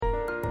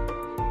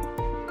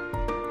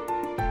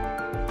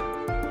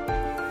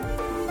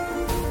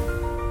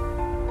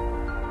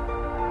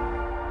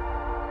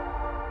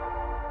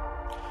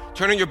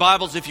Turning your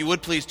Bibles, if you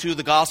would please, to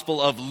the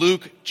Gospel of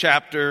Luke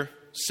chapter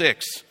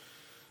 6.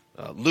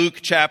 Luke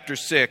chapter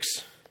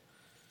 6,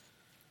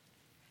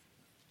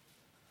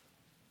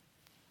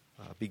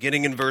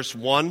 beginning in verse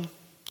 1.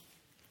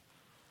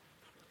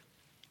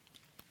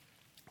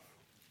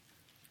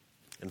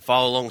 And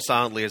follow along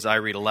silently as I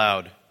read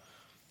aloud.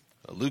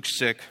 Luke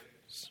 6,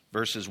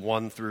 verses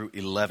 1 through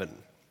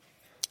 11.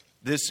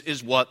 This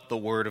is what the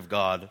Word of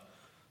God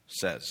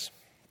says.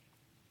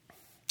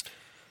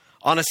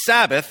 On a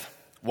Sabbath,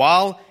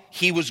 while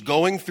he was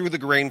going through the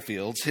grain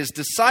fields, his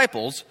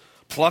disciples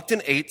plucked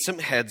and ate some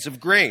heads of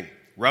grain,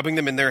 rubbing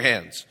them in their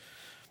hands.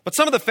 But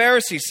some of the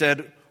Pharisees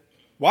said,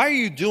 "Why are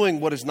you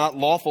doing what is not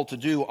lawful to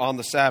do on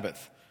the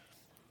Sabbath?"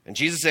 And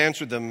Jesus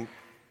answered them,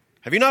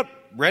 "Have you not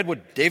read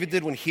what David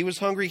did when he was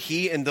hungry,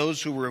 he and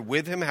those who were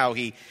with him, how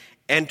he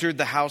entered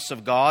the house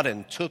of God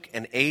and took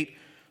and ate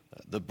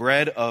the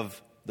bread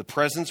of the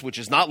presence, which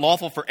is not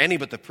lawful for any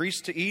but the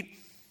priests to eat,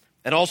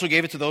 and also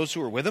gave it to those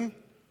who were with him?"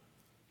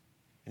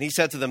 And he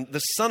said to them, "The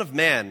Son of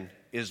Man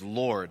is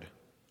Lord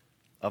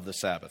of the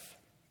Sabbath."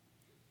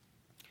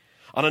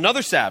 On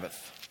another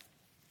Sabbath,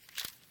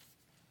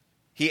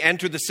 he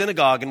entered the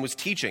synagogue and was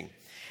teaching.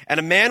 And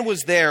a man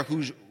was there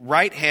whose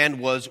right hand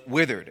was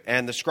withered.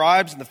 And the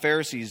scribes and the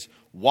Pharisees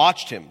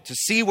watched him to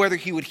see whether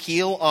he would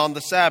heal on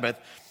the Sabbath,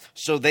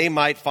 so they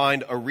might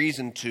find a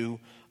reason to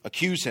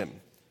accuse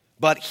him.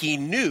 But he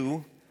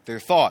knew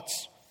their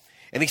thoughts.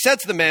 And he said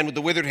to the man with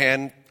the withered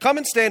hand, "Come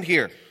and stand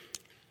here."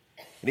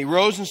 And he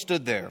rose and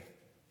stood there.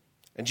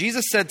 And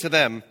Jesus said to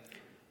them,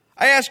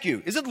 "I ask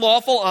you, is it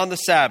lawful on the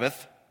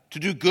Sabbath to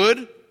do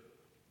good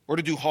or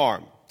to do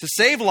harm, to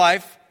save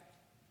life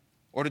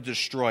or to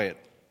destroy it?"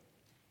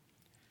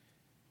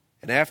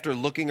 And after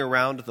looking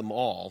around at them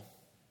all,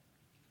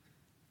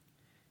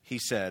 he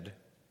said,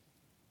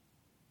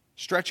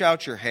 "Stretch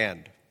out your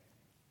hand."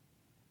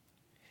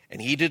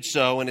 And he did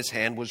so, and his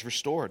hand was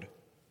restored.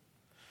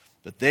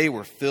 But they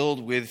were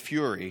filled with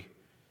fury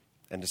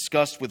and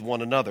discussed with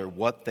one another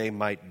what they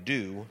might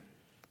do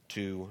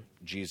to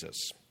Jesus.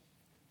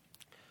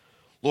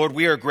 Lord,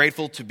 we are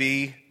grateful to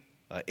be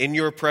in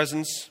your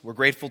presence. We're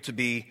grateful to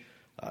be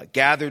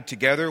gathered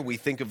together. We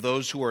think of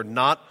those who are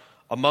not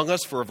among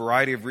us for a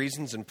variety of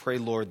reasons and pray,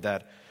 Lord,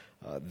 that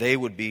they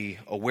would be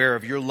aware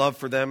of your love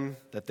for them,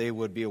 that they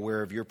would be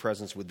aware of your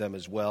presence with them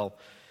as well.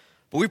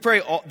 But we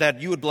pray that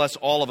you would bless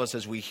all of us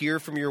as we hear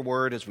from your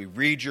word, as we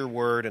read your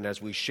word, and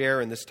as we share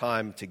in this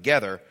time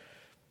together,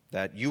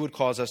 that you would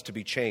cause us to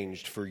be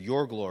changed for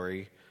your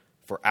glory,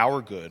 for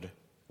our good.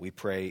 We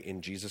pray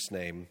in Jesus'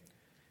 name,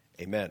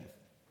 amen.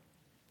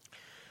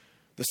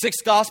 The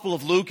sixth Gospel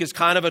of Luke is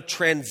kind of a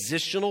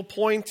transitional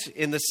point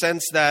in the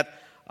sense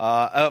that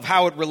of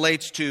how it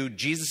relates to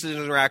Jesus'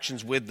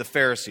 interactions with the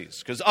Pharisees.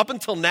 Because up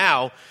until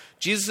now,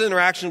 Jesus'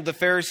 interaction with the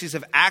Pharisees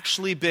have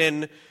actually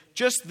been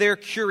just their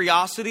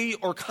curiosity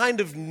or kind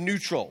of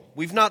neutral.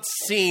 We've not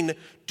seen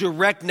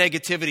direct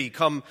negativity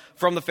come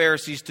from the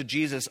Pharisees to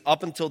Jesus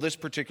up until this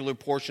particular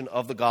portion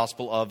of the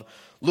Gospel of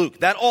Luke.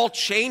 That all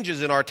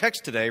changes in our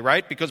text today,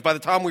 right? Because by the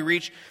time we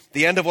reach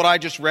the end of what I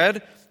just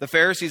read, the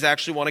Pharisees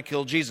actually want to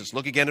kill Jesus.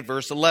 Look again at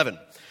verse 11.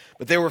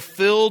 But they were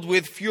filled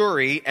with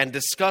fury and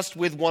discussed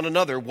with one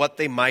another what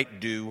they might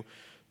do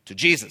to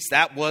Jesus.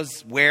 That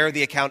was where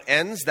the account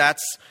ends.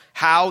 That's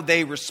how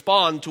they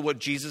respond to what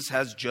Jesus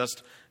has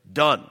just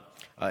done.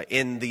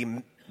 In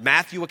the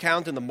Matthew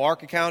account and the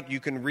Mark account, you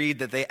can read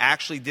that they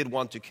actually did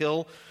want to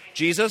kill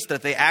Jesus,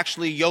 that they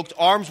actually yoked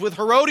arms with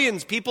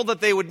Herodians, people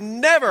that they would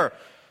never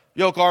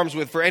yoke arms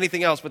with for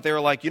anything else. But they were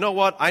like, you know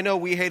what? I know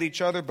we hate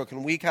each other, but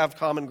can we have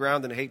common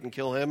ground and hate and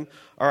kill him?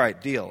 All right,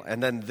 deal.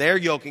 And then they're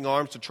yoking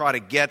arms to try to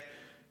get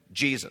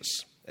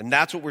Jesus. And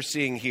that's what we're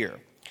seeing here.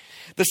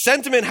 The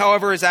sentiment,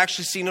 however, is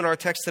actually seen in our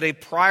text today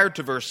prior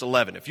to verse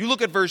 11. If you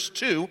look at verse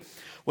 2,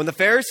 when the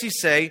Pharisees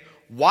say,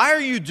 "Why are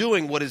you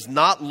doing what is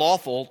not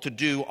lawful to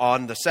do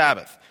on the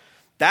Sabbath?"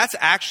 That's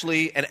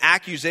actually an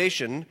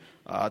accusation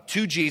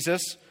to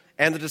Jesus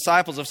and the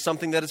disciples of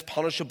something that is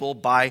punishable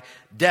by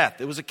death.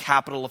 It was a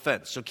capital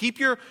offense. So keep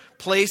your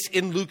place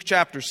in Luke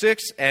chapter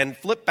 6 and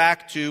flip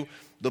back to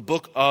the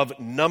book of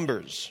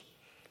Numbers.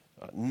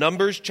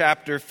 Numbers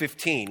chapter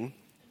 15.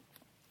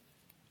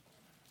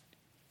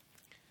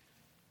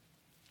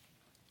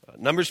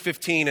 Numbers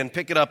 15, and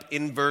pick it up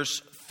in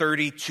verse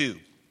 32.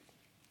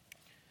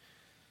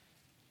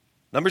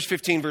 Numbers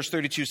 15, verse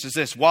 32 says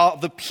this: "While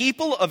the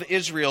people of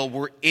Israel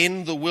were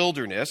in the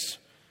wilderness,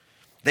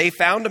 they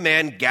found a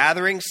man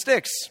gathering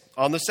sticks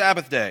on the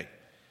Sabbath day.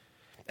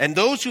 And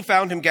those who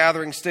found him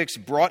gathering sticks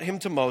brought him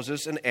to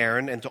Moses and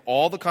Aaron and to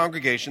all the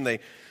congregation. They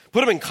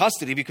put him in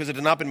custody because it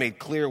had not been made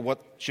clear what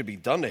should be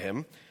done to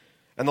him.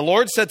 And the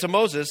Lord said to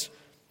Moses,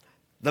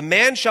 'The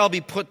man shall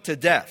be put to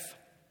death.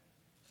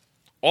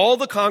 All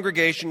the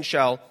congregation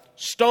shall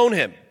stone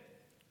him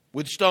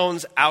with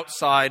stones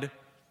outside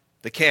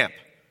the camp.'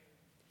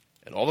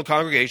 And all the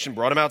congregation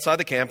brought him outside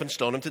the camp and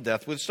stoned him to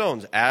death with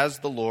stones, as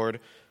the Lord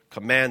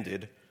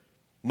commanded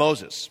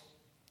Moses."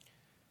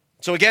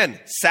 So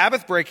again,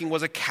 Sabbath breaking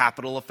was a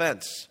capital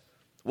offense.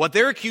 What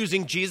they're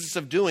accusing Jesus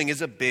of doing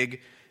is a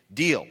big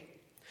deal.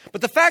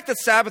 But the fact that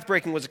Sabbath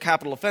breaking was a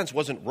capital offense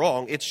wasn't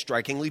wrong. It's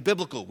strikingly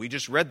biblical. We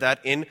just read that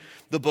in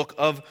the book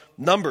of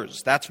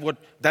Numbers. That's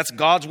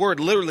God's word.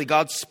 Literally,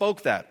 God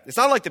spoke that. It's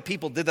not like the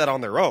people did that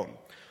on their own.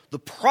 The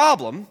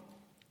problem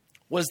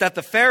was that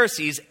the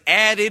Pharisees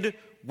added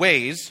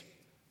ways,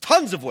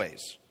 tons of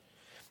ways,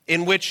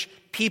 in which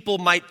people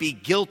might be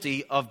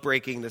guilty of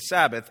breaking the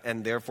Sabbath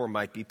and therefore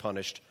might be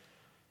punished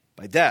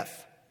by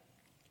death.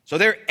 So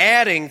they're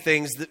adding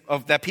things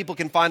that people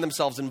can find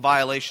themselves in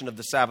violation of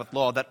the Sabbath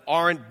law that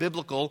aren't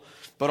biblical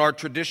but are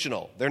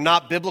traditional. They're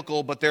not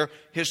biblical, but they're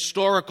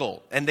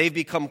historical, and they've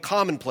become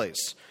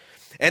commonplace.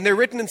 And they're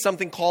written in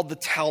something called the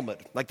Talmud.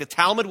 Like, the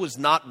Talmud was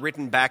not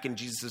written back in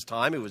Jesus'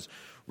 time. It was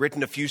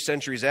written a few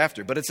centuries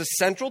after. But it's a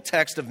central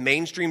text of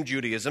mainstream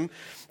Judaism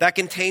that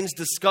contains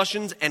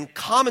discussions and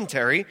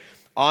commentary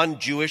on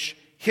Jewish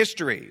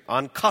history,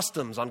 on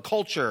customs, on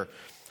culture,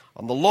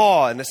 on the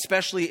law, and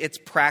especially its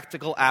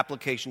practical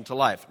application to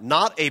life.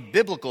 Not a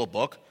biblical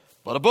book,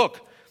 but a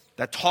book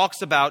that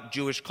talks about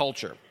Jewish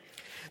culture.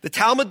 The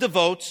Talmud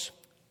devotes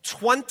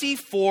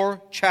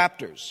 24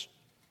 chapters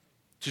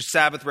to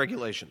Sabbath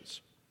regulations.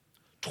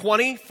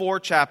 24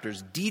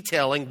 chapters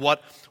detailing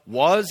what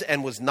was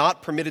and was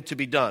not permitted to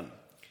be done.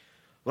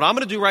 What I'm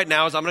going to do right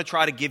now is I'm going to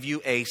try to give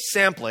you a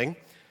sampling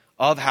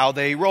of how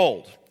they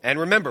rolled. And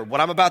remember,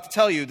 what I'm about to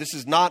tell you, this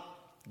is not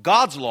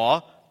God's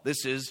law,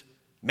 this is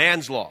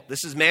man's law.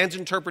 This is man's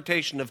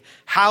interpretation of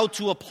how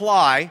to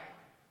apply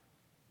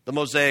the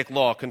Mosaic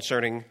law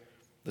concerning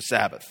the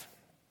Sabbath.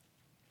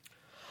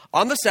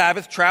 On the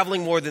Sabbath,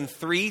 traveling more than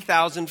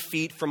 3,000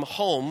 feet from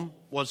home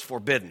was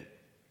forbidden.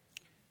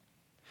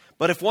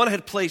 But if one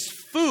had placed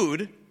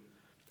food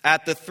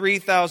at the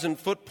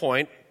 3,000-foot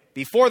point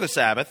before the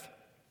Sabbath,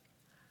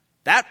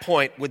 that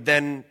point would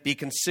then be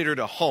considered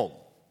a home,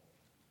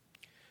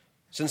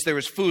 since there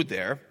was food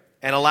there,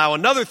 and allow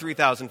another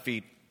 3,000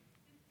 feet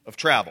of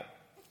travel.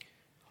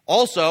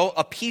 Also,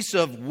 a piece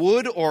of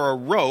wood or a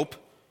rope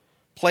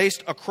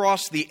placed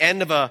across the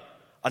end of a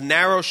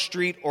narrow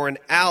street or an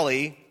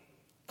alley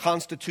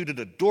constituted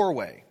a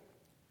doorway.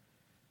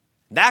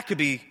 That could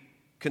be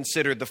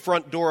considered the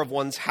front door of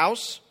one's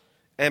house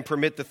and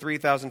permit the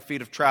 3,000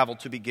 feet of travel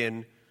to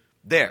begin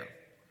there.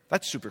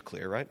 That's super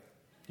clear, right?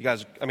 You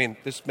guys,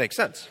 this makes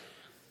sense.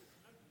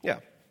 Yeah.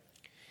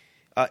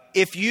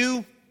 If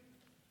you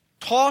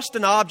tossed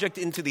an object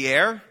into the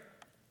air,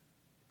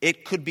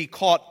 it could be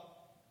caught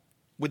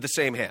with the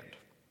same hand.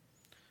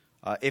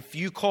 If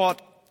you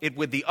caught it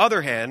with the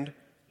other hand,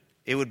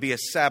 it would be a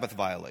Sabbath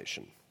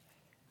violation.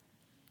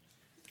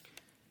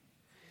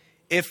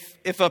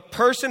 If a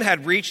person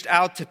had reached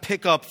out to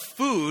pick up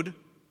food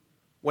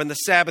when the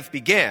Sabbath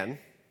began,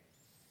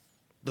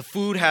 the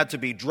food had to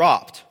be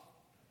dropped,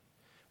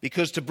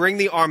 because to bring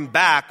the arm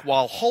back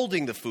while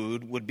holding the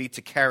food would be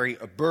to carry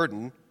a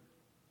burden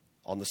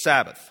on the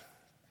Sabbath.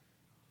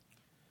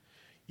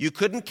 You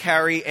couldn't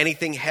carry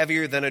anything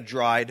heavier than a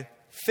dried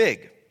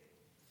fig,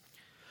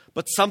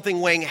 but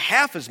something weighing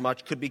half as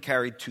much could be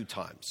carried 2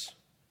 times.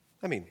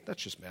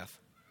 That's just math.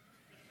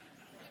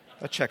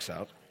 That checks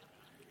out.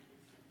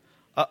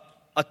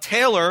 A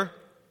tailor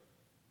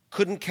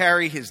couldn't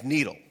carry his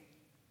needle.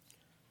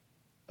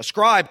 A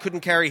scribe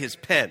couldn't carry his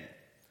pen.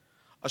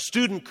 A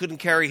student couldn't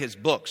carry his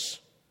books.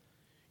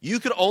 You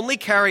could only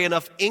carry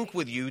enough ink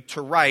with you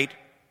to write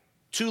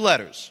 2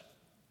 letters.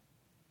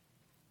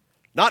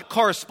 Not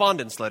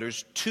correspondence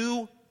letters,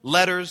 2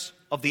 letters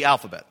of the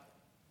alphabet.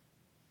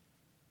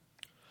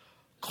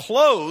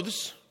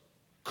 Clothes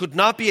could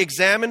not be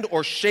examined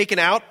or shaken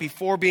out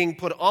before being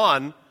put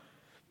on,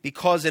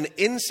 because an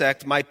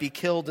insect might be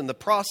killed in the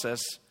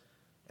process,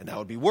 and that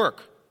would be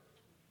work.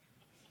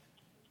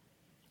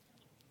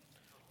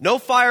 No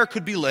fire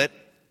could be lit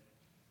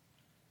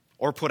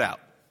or put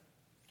out.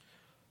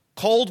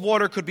 Cold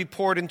water could be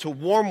poured into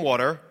warm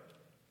water,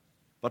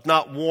 but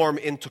not warm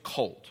into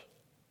cold.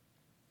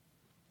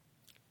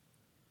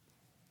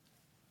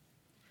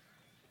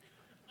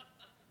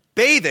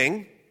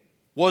 Bathing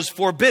was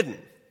forbidden,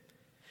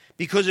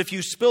 because if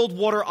you spilled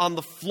water on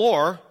the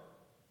floor,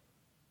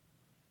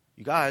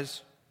 you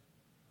guys,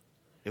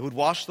 it would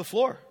wash the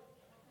floor,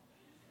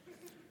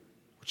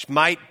 which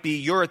might be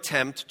your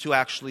attempt to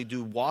actually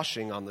do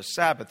washing on the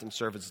Sabbath and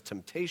serve as a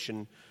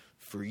temptation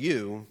for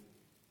you.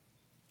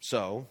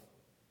 So,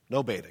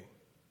 no bathing.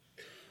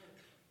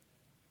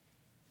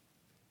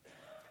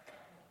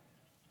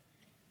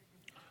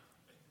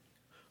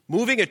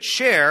 Moving a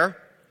chair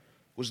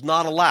was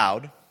not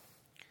allowed,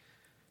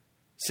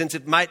 since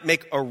it might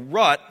make a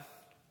rut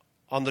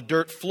on the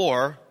dirt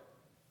floor,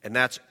 and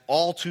that's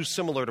all too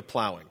similar to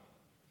plowing.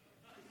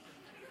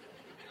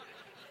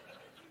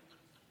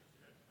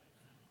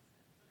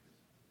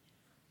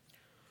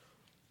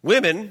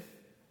 Women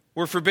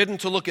were forbidden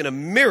to look in a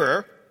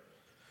mirror,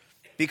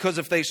 because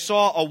if they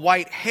saw a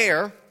white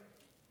hair,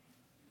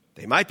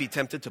 they might be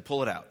tempted to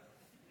pull it out.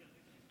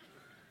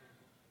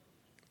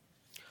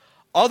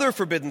 Other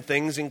forbidden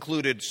things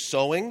included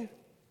sowing,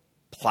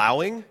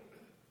 plowing,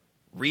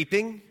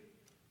 reaping,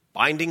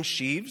 binding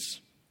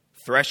sheaves,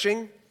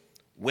 threshing,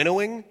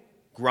 winnowing,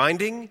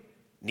 grinding,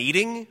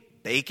 kneading,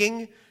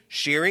 baking,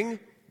 shearing,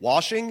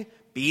 washing,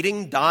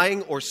 beating,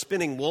 dyeing, or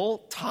spinning wool,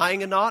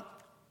 tying a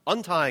knot,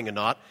 untying a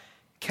knot,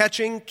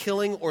 catching,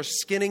 killing, or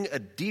skinning a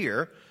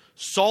deer,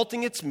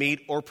 salting its meat,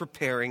 or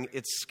preparing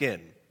its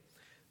skin.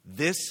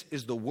 This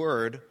is the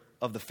word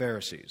of the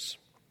Pharisees.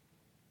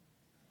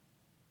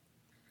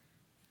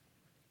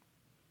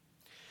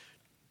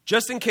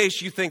 Just in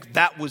case you think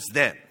that was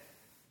then,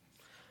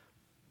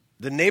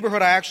 the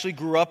neighborhood I actually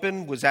grew up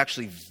in was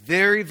actually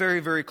very, very,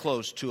 very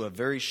close to a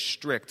very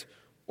strict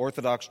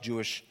Orthodox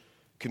Jewish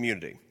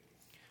community.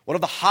 One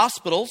of the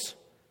hospitals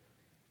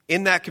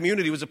in that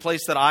community was a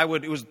place that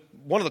it was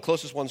one of the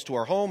closest ones to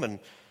our home and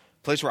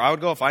a place where I would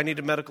go if I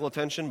needed medical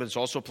attention, but it's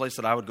also a place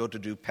that I would go to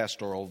do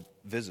pastoral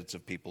visits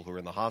of people who are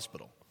in the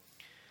hospital.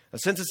 And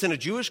since it's in a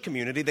Jewish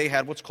community, they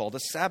had what's called a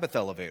Sabbath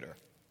elevator.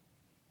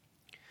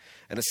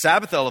 And a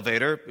Sabbath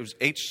elevator,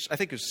 I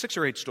think it was 6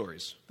 or 8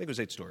 stories. I think it was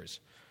 8 stories.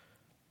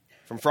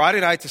 From Friday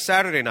night to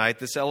Saturday night,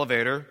 this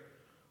elevator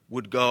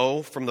would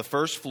go from the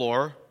first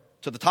floor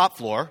to the top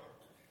floor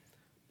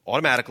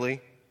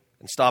automatically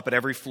and stop at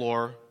every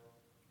floor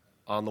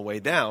on the way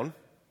down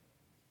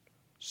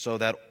so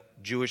that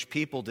Jewish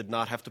people did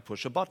not have to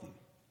push a button.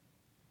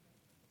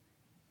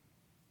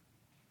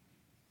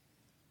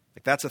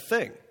 Like, that's a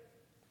thing.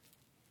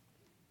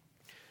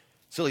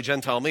 Silly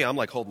Gentile me, I'm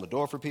like holding the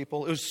door for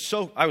people.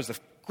 I was the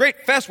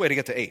great, fast way to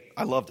get to 8.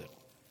 I loved it.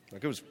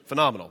 Like, it was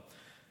phenomenal.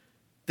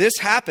 This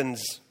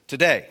happens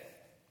today.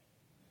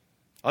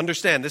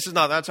 Understand,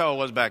 that's how it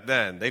was back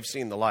then. They've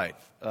seen the light.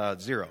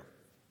 0.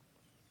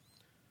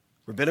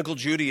 Rabbinical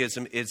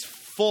Judaism is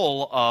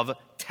full of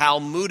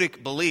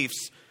Talmudic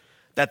beliefs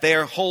that they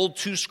hold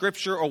to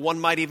Scripture, or one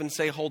might even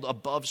say hold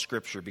above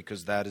Scripture,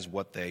 because that is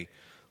what they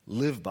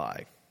live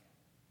by.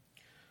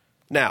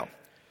 Now,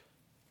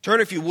 turn,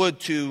 if you would,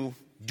 to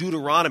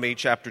Deuteronomy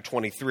chapter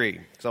 23,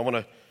 because I want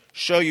to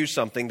show you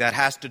something that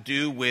has to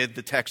do with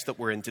the text that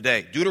we're in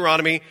today.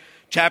 Deuteronomy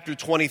chapter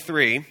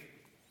 23,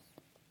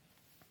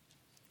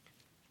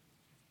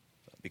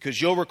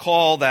 because you'll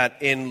recall that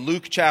in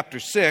Luke chapter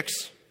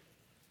 6,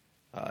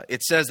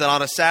 it says that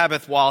on a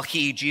Sabbath, while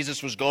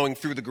Jesus was going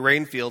through the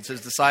grain fields,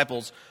 his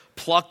disciples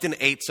plucked and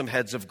ate some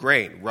heads of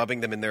grain,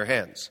 rubbing them in their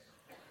hands.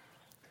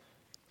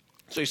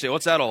 So you say,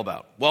 what's that all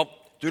about? Well,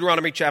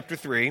 Deuteronomy chapter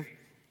 3,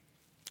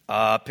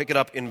 pick it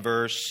up in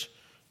verse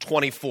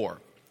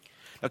 24.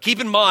 Now keep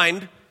in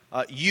mind,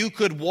 you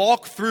could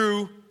walk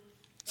through,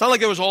 it's not like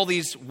there was all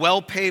these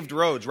well-paved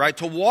roads, right?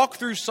 To walk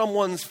through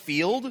someone's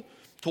field,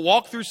 to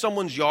walk through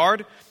someone's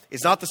yard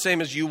is not the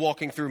same as you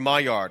walking through my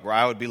yard, where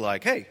I would be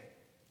like, hey,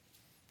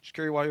 just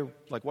curious why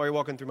you're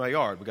walking through my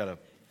yard. We got a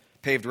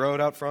paved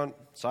road out front,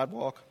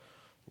 sidewalk.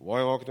 Why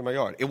are you walking through my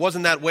yard? It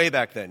wasn't that way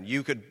back then.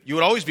 You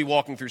would always be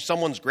walking through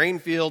someone's grain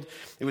field.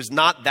 It was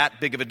not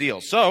that big of a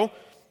deal. So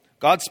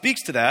God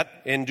speaks to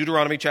that in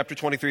Deuteronomy chapter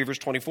 23, verse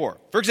 24.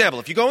 For example,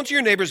 if you go into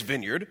your neighbor's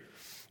vineyard,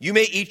 you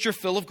may eat your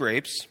fill of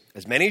grapes,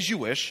 as many as you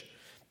wish,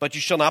 but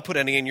you shall not put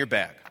any in your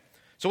bag.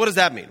 So what does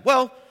that mean?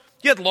 Well,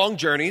 you had long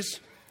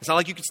journeys. It's not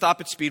like you could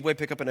stop at Speedway,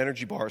 pick up an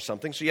energy bar or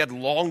something. So you had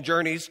long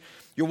journeys.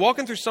 You're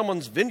walking through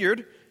someone's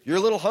vineyard. You're a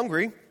little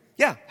hungry.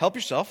 Yeah, help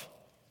yourself.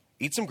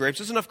 Eat some grapes.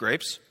 There's enough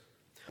grapes.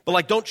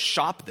 But don't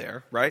shop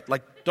there, right?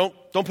 Don't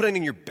put anything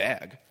in your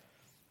bag,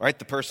 right?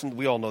 The person,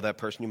 we all know that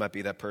person. You might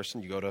be that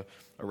person. You go to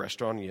a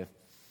restaurant and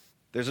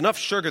there's enough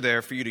sugar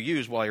there for you to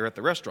use while you're at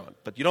the restaurant.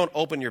 But you don't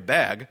open your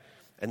bag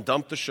and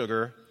dump the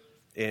sugar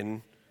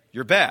in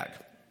your bag.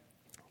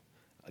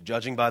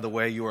 Judging by the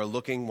way you are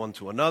looking one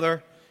to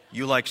another,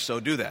 you so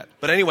do that.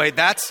 But anyway,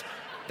 that's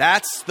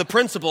the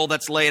principle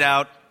that's laid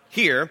out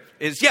here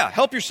is,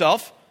 help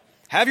yourself,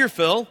 have your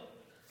fill,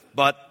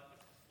 but,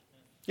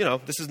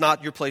 this is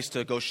not your place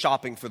to go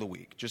shopping for the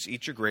week. Just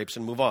eat your grapes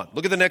and move on.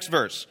 Look at the next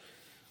verse.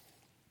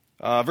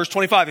 Verse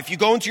 25, if you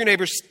go into your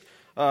neighbor's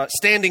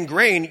standing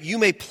grain, you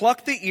may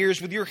pluck the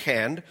ears with your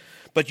hand,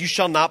 but you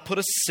shall not put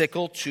a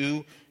sickle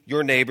to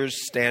your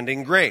neighbor's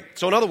standing grain.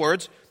 So in other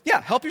words,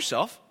 help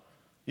yourself.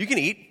 You can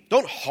eat.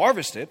 Don't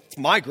harvest it. It's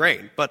my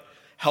grain, but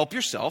help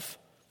yourself.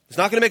 It's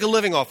not going to make a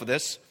living off of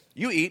this.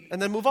 You eat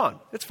and then move on.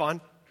 It's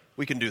fine.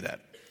 We can do that.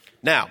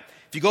 Now,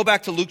 if you go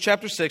back to Luke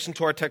chapter 6 and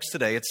to our text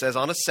today, it says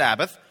on a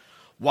Sabbath,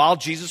 while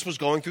Jesus was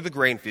going through the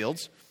grain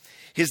fields,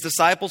 his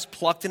disciples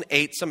plucked and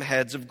ate some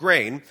heads of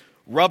grain,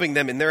 rubbing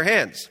them in their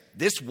hands.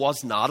 This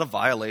was not a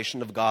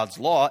violation of God's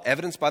law,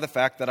 evidenced by the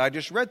fact that I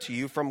just read to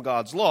you from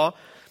God's law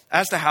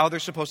as to how they're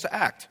supposed to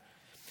act.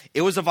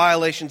 It was a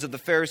violation of the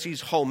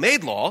Pharisees'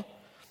 homemade law,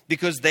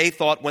 because they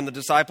thought when the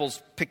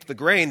disciples picked the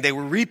grain, they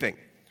were reaping.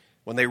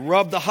 When they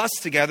rubbed the husks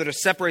together to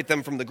separate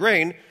them from the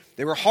grain,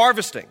 they were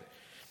harvesting.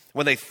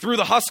 When they threw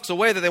the husks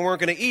away that they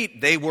weren't going to eat,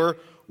 they were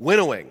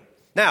winnowing.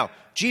 Now,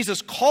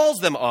 Jesus calls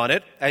them on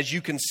it, as you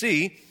can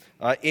see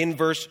in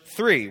verse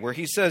 3, where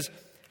he says,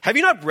 have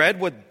you not read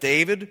what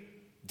David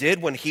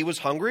did when he was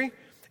hungry?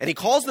 And he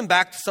calls them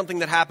back to something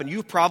that happened.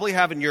 You probably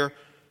have in your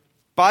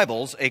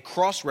Bibles a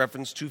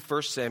cross-reference to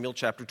 1 Samuel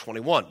chapter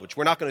 21, which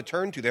we're not going to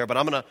turn to there, but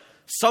I'm going to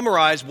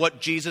summarize what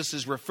Jesus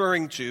is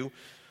referring to,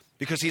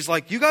 because he's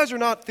like, you guys are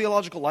not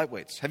theological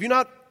lightweights.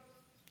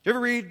 You ever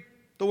read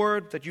the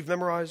word that you've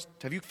memorized?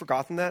 Have you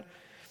forgotten that?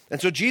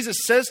 And so Jesus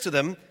says to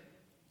them,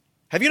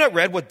 have you not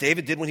read what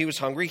David did when he was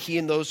hungry, he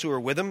and those who were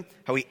with him,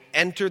 how he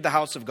entered the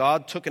house of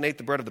God, took and ate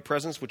the bread of the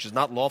presence, which is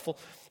not lawful?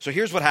 So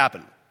here's what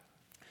happened.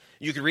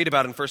 You can read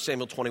about it in 1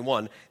 Samuel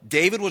 21.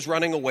 David was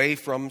running away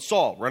from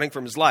Saul, running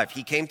from his life.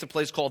 He came to a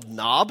place called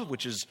Nob,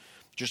 which is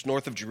just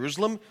north of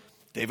Jerusalem.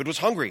 David was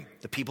hungry.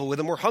 The people with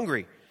him were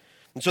hungry.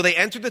 And so they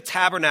entered the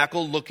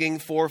tabernacle looking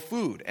for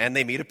food. And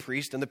they meet a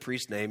priest, and the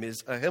priest's name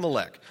is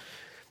Ahimelech.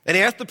 And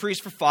he asked the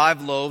priest for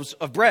 5 loaves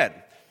of bread.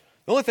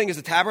 The only thing is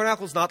the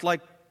tabernacle is not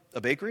like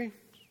a bakery.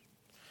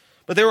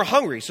 But they were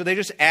hungry, so they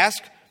just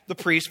asked the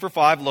priest for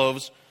 5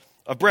 loaves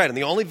of bread. And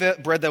the only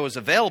bread that was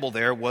available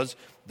there was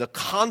the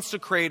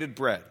consecrated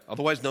bread,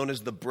 otherwise known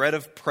as the bread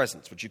of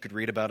presence, which you could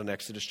read about in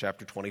Exodus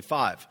chapter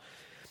 25.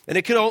 And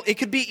it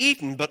could be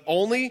eaten, but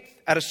only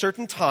at a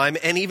certain time,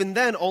 and even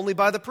then only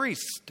by the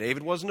priests.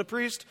 David wasn't a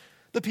priest.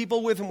 The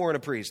people with him weren't a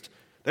priest.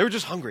 They were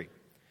just hungry.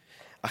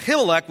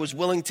 Ahimelech was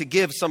willing to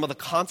give some of the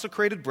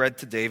consecrated bread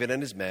to David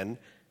and his men,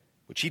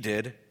 which he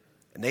did,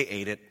 and they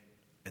ate it,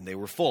 and they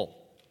were full.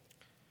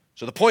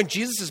 So the point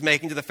Jesus is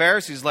making to the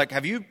Pharisees is like,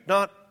 do you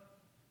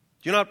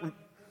not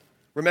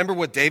remember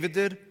what David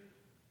did?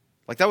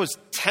 Like that was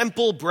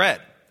temple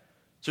bread.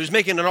 So he's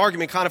making an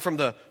argument kind of from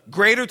the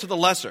greater to the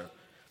lesser.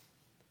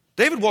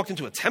 David walked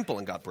into a temple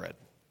and got bread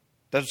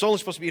that was only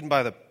supposed to be eaten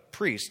by the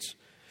priests.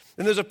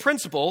 And there's a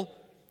principle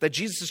that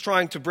Jesus is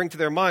trying to bring to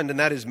their mind, and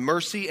that is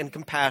mercy and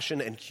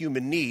compassion and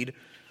human need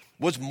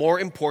was more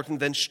important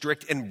than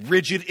strict and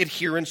rigid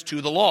adherence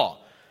to the law.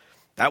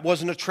 That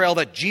wasn't a trail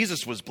that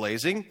Jesus was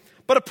blazing,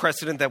 but a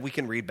precedent that we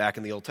can read back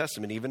in the Old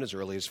Testament, even as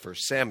early as 1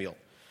 Samuel.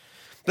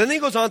 Then he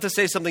goes on to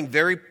say something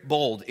very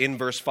bold in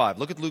verse 5.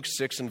 Look at Luke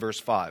 6 and verse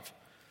 5.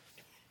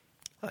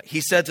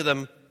 He said to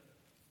them,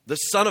 the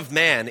Son of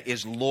Man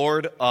is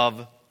Lord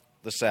of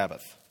the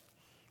Sabbath.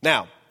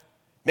 Now,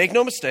 make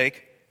no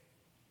mistake,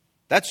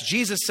 that's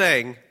Jesus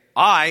saying,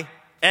 I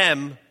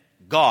am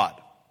God.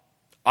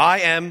 I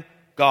am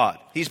God.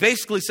 He's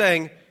basically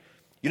saying,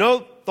 you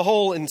know the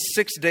whole in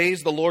 6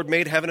 days the Lord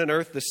made heaven and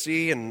earth, the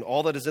sea, and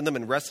all that is in them,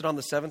 and rested on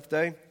the 7th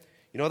day?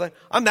 You know that?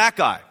 I'm that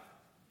guy.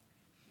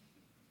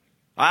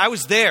 I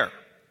was there.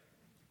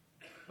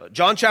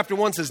 John chapter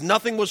 1 says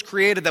nothing was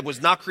created that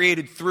was not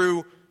created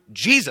through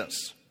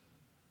Jesus.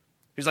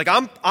 He's like,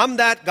 I'm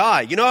that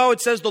guy. You know how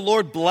it says the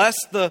Lord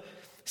blessed the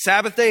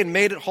Sabbath day and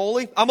made it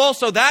holy? I'm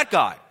also that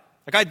guy.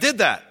 Like I did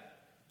that.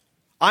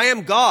 I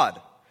am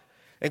God.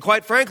 And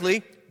quite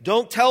frankly,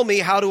 don't tell me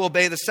how to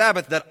obey the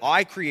Sabbath that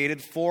I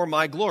created for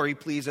my glory,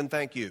 please and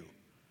thank you.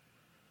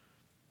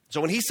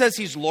 So when he says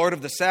he's Lord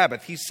of the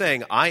Sabbath, he's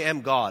saying, I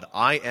am God.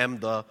 I am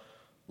the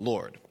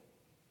Lord.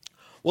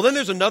 Well, then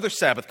there's another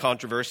Sabbath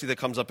controversy that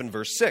comes up in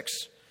verse 6,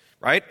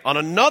 right? On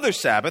another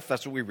Sabbath,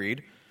 that's what we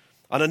read.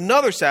 On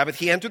another Sabbath,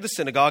 he entered the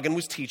synagogue and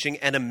was teaching,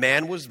 and a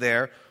man was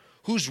there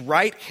whose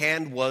right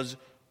hand was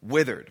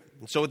withered.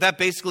 And so what that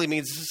basically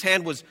means is his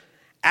hand was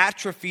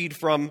atrophied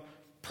from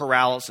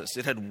paralysis.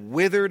 It had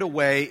withered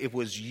away. It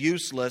was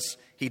useless.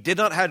 He did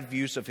not have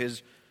use of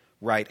his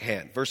right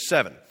hand. Verse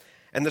 7,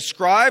 and the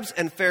scribes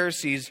and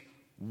Pharisees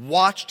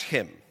watched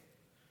him.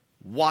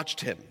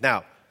 Watched him.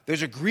 Now,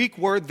 there's a Greek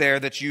word there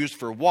that's used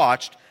for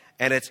watched,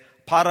 and it's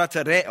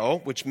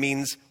paratereo, which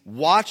means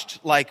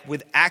watched like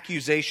with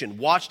accusation,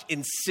 watched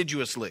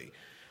insidiously,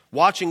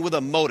 watching with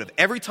a motive.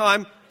 Every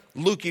time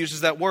Luke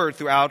uses that word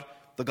throughout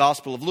the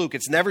Gospel of Luke,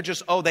 it's never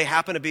just, they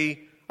happen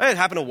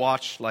to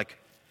watch, like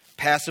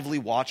passively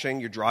watching.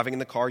 You're driving in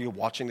the car, you're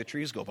watching the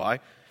trees go by.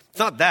 It's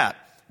not that.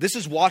 This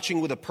is watching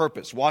with a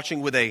purpose,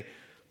 watching with a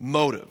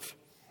motive.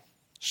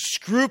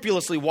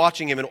 Scrupulously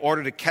watching him in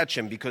order to catch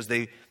him because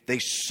they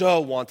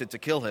so wanted to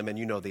kill him. And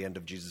you know the end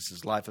of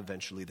Jesus' life,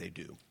 eventually they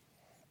do.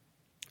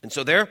 And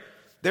so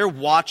they're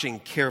watching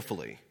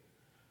carefully,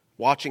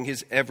 watching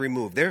his every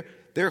move.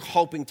 They're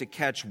hoping to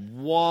catch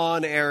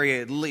one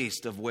area at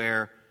least of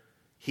where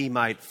he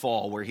might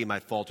fall, where he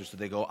might falter. So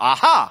they go,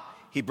 aha,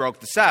 he broke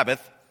the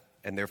Sabbath,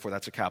 and therefore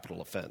that's a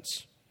capital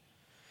offense.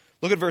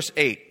 Look at verse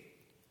 8.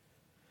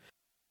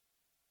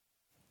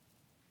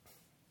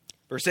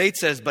 Verse 8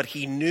 says, but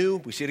he knew,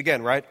 we see it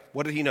again, right?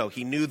 What did he know?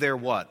 He knew their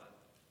what?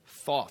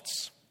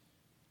 Thoughts.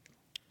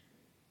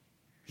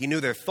 He knew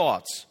their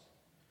thoughts.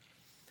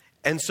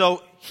 And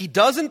so he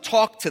doesn't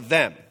talk to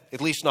them, at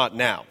least not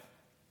now.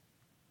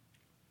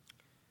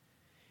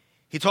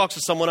 He talks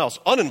to someone else,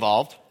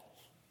 uninvolved,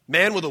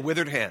 man with a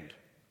withered hand.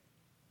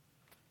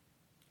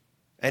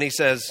 And he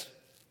says,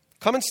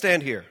 come and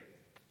stand here.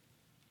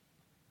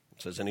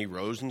 It says, and he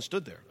rose and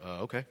stood there.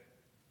 Okay. And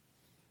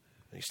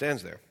he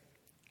stands there.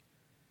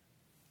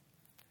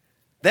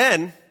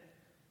 Then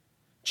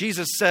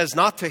Jesus says,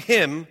 not to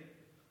him,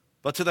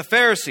 but to the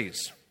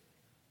Pharisees.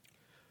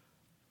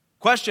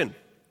 Question.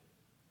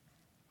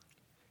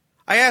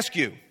 I ask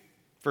you,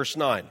 verse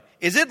 9,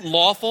 is it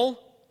lawful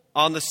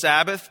on the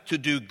Sabbath to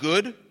do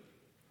good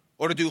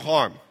or to do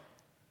harm?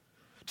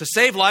 To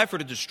save life or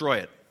to destroy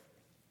it?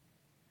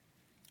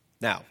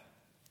 Now,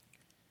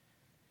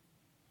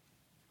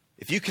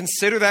 if you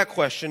consider that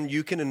question,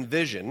 you can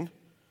envision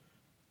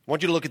I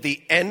want you to look at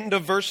the end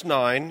of verse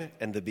 9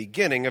 and the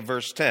beginning of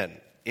verse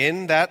 10.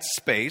 In that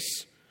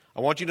space,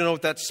 I want you to know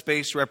what that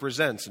space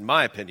represents, in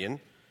my opinion.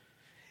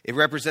 It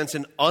represents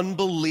an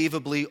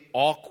unbelievably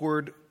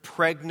awkward,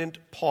 pregnant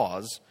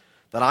pause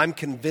that I'm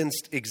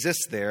convinced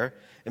exists there,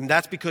 and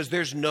that's because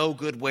there's no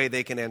good way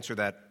they can answer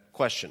that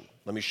question.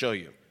 Let me show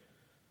you.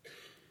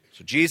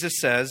 So Jesus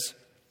says,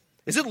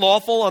 is it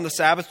lawful on the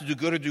Sabbath to do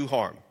good or do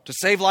harm, to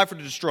save life or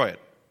to destroy it?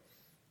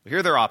 Well, here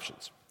are their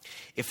options.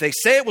 If they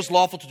say it was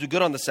lawful to do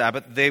good on the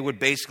Sabbath, they would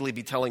basically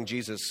be telling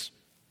Jesus,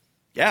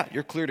 yeah,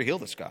 you're clear to heal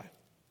this guy.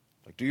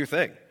 Like, do your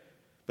thing.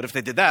 But if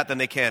they did that, then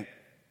they can't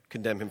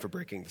condemn him for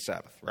breaking the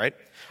Sabbath, right?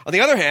 On the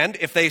other hand,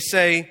 if they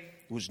say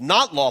it was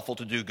not lawful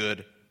to do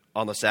good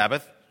on the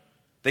Sabbath,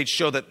 they'd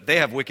show that they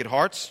have wicked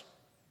hearts.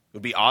 It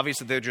would be obvious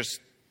that they're just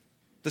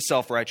the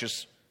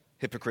self-righteous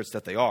hypocrites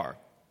that they are.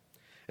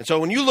 And so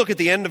when you look at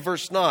the end of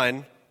verse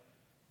 9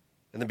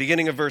 and the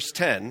beginning of verse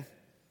 10,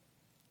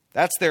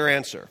 that's their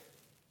answer.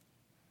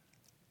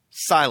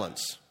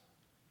 Silence.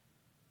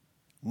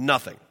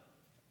 Nothing.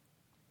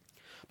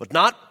 But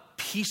not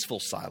peaceful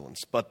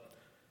silence, but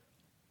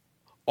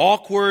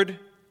awkward,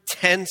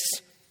 tense,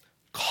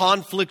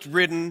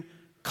 conflict-ridden,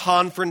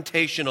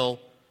 confrontational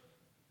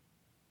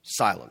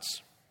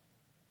silence.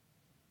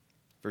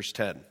 Verse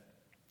 10.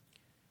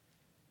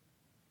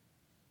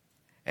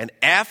 And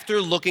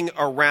after looking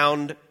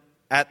around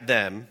at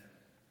them,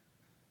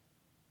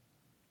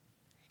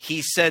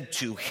 he said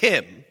to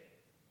him,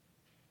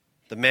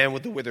 the man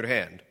with the withered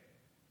hand,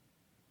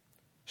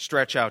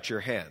 stretch out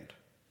your hand.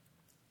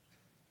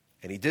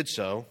 And he did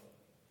so,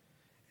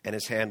 and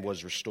his hand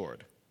was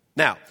restored.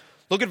 Now,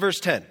 look at verse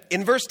 10.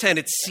 In verse 10,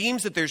 it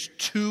seems that there's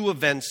two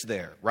events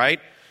there,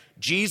 right?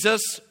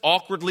 Jesus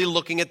awkwardly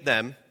looking at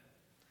them,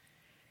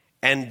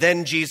 and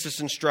then Jesus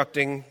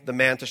instructing the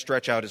man to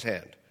stretch out his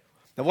hand.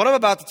 Now, what I'm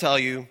about to tell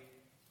you,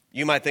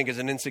 you might think is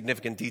an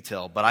insignificant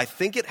detail, but I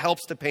think it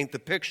helps to paint the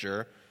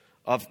picture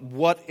of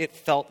what it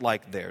felt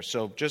like there.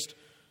 So just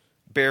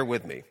bear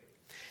with me.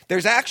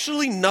 There's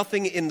actually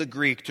nothing in the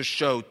Greek to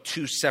show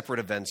two separate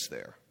events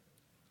there.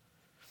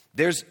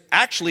 There's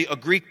actually a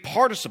Greek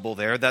participle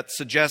there that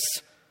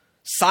suggests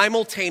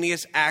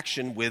simultaneous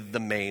action with the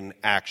main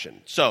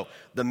action. So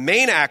the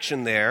main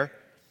action there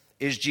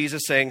is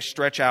Jesus saying,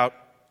 stretch out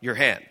your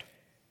hand.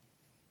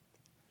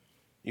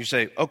 You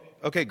say, oh,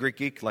 okay, Greek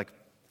geek, like,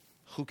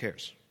 who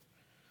cares?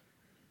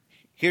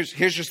 Here's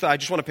just, I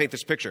just want to paint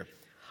this picture.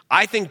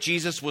 I think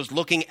Jesus was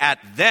looking at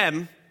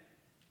them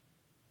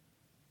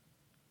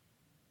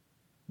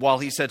while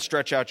he said,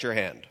 stretch out your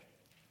hand.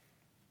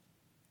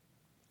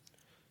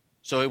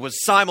 So it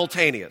was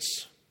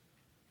simultaneous.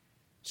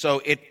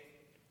 So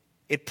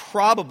it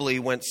probably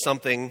went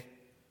something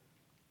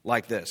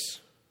like this.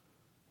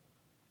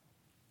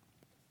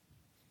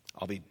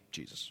 I'll be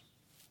Jesus.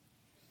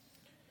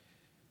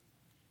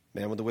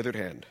 Man with the withered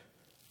hand.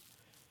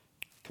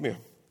 Come here.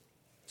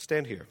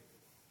 Stand here.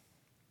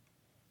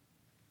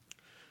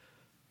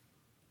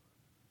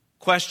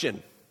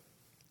 Question.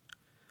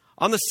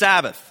 On the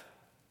Sabbath,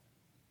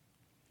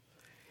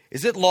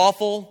 is it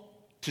lawful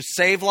to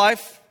save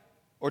life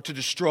or to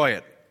destroy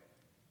it?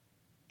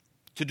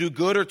 To do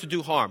good or to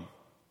do harm?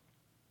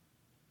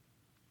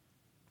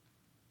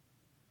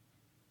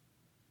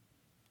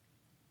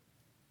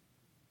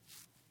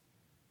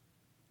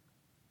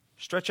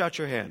 Stretch out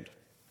your hand.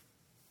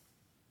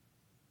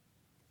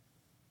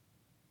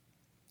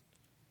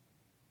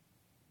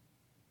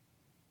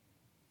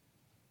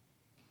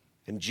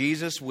 And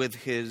Jesus, with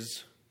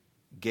his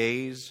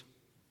gaze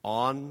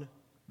on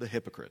the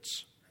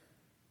hypocrites,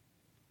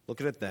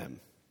 looking at them,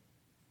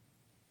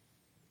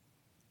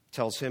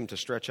 tells him to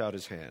stretch out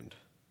his hand.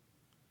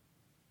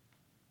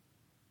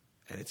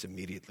 And it's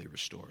immediately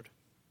restored.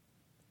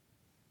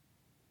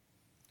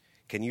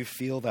 Can you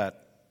feel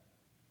that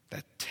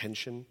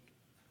tension?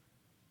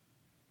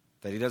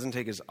 That he doesn't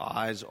take his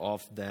eyes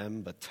off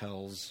them, but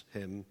tells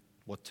him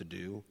what to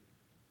do?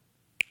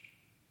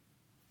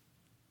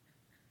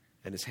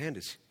 And his hand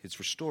is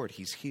restored.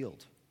 He's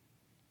healed.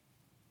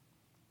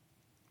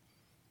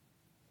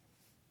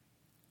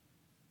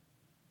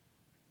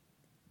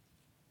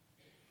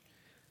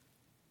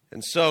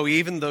 And so,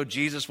 even though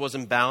Jesus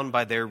wasn't bound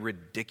by their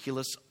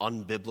ridiculous,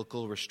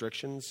 unbiblical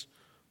restrictions,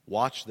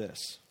 watch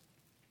this.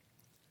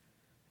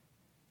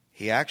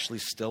 He actually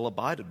still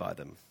abided by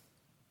them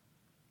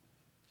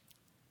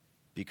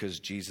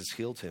because Jesus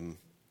healed him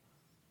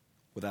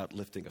without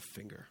lifting a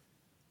finger.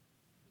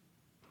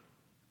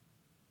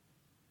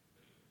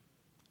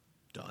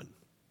 Done.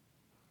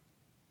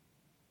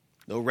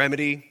 No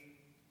remedy,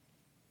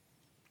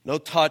 no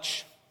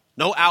touch,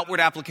 no outward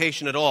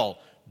application at all.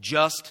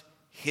 Just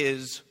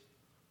his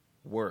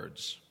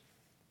words.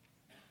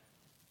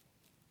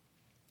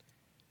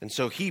 And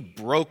so he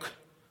broke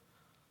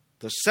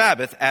the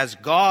Sabbath as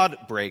God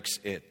breaks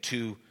it,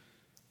 to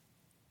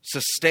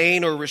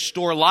sustain or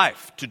restore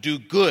life, to do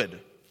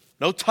good.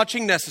 No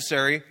touching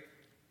necessary,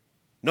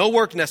 no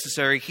work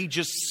necessary. He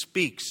just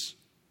speaks,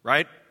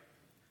 right?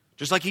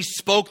 Just like he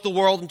spoke the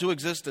world into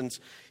existence,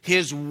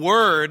 his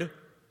word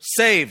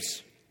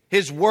saves.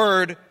 His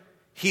word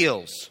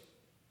heals.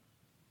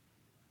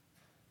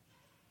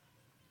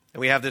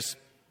 And we have this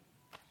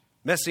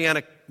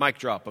messianic mic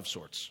drop of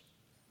sorts,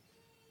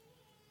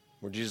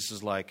 where Jesus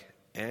is like,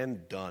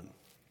 and done.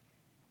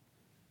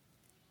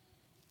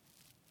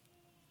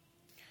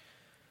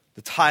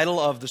 The title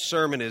of the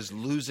sermon is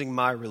Losing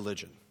My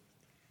Religion.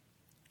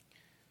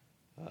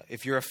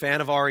 If you're a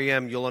fan of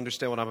REM, you'll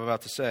understand what I'm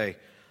about to say.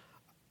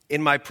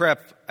 In my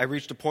prep, I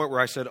reached a point where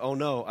I said, oh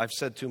no, I've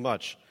said too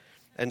much.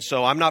 And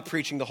so I'm not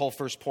preaching the whole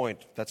first point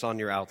that's on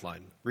your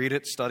outline. Read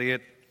it, study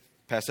it,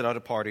 pass it out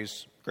at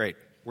parties. Great.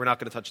 We're not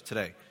going to touch it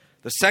today.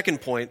 The second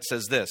point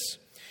says this: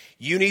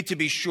 you need to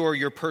be sure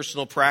your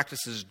personal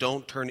practices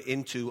don't turn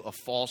into a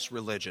false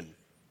religion.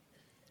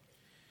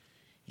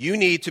 You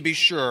need to be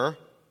sure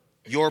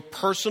your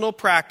personal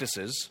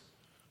practices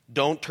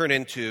don't turn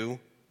into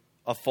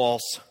a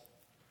false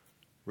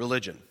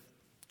religion.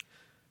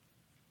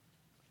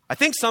 I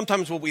think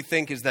sometimes what we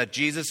think is that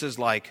Jesus is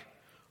like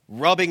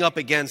rubbing up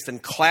against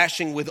and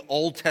clashing with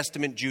Old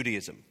Testament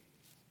Judaism.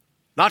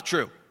 Not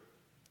true.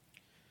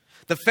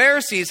 The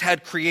Pharisees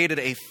had created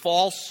a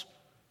false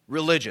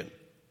religion.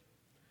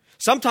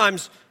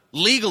 Sometimes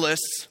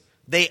legalists,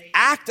 they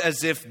act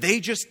as if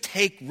they just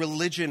take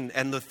religion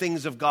and the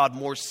things of God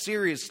more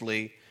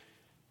seriously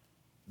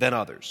than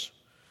others.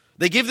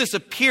 They give this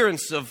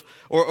appearance of,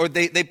 or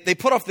they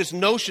put off this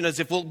notion as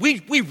if, well,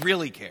 we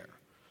really care.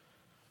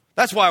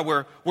 That's why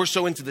we're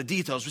so into the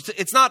details.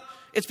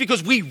 It's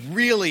because we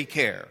really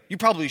care. You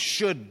probably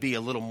should be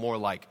a little more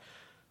like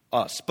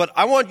us. But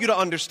I want you to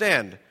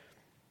understand,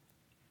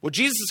 what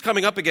Jesus is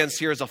coming up against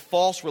here is a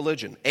false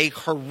religion, a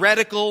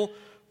heretical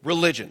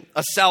religion,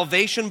 a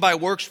salvation by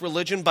works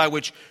religion by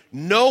which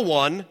no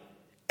one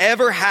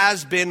ever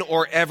has been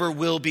or ever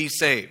will be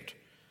saved.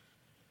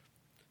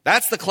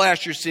 That's the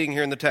clash you're seeing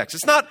here in the text.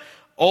 It's not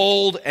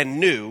old and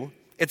new.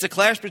 It's a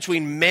clash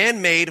between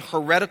man-made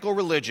heretical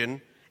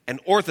religion and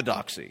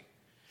orthodoxy,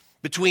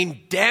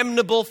 between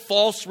damnable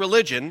false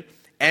religion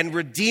and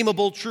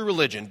redeemable true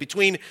religion,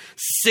 between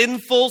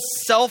sinful,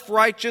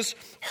 self-righteous,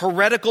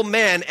 heretical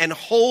man and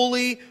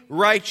holy,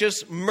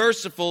 righteous,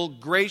 merciful,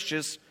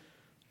 gracious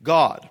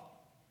God.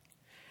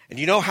 And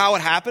you know how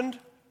it happened?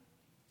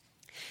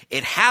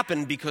 It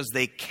happened because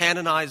they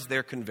canonized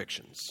their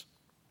convictions.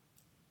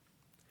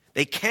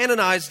 They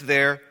canonized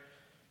their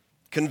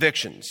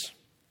convictions.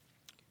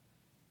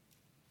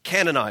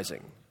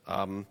 Canonizing.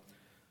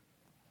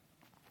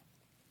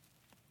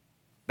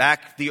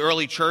 Back, the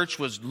early church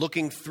was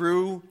looking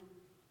through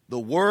the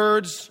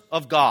words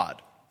of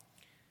God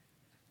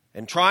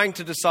and trying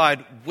to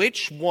decide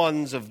which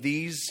ones of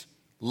these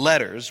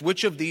letters,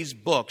 which of these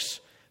books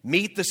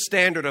meet the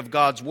standard of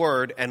God's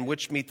word and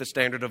which meet the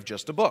standard of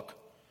just a book.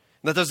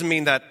 And that doesn't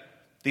mean that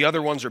the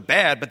other ones are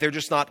bad, but they're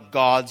just not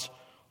God's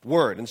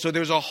word. And so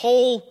there's a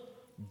whole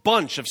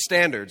bunch of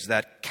standards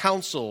that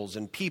councils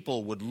and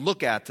people would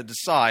look at to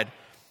decide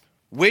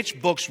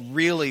which books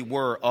really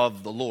were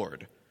of the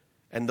Lord.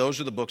 And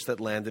those are the books that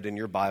landed in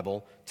your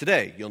Bible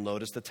today. You'll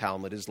notice the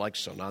Talmud is like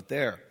so not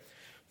there.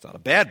 It's not a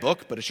bad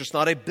book, but it's just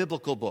not a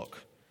biblical book.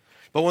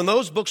 But when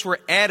those books were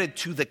added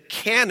to the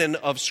canon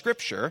of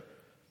Scripture,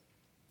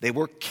 they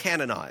were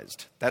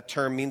canonized. That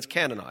term means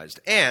canonized.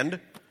 And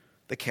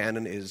the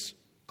canon is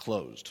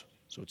closed.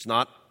 So it's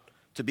not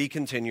to be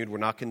continued. We're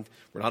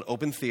not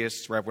open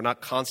theists, right? We're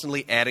not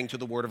constantly adding to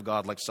the Word of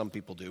God like some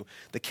people do.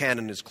 The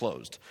canon is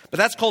closed. But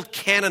that's called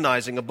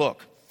canonizing a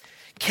book.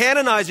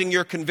 Canonizing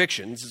your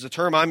convictions is a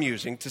term I'm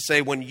using to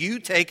say when you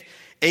take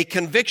a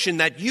conviction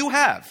that you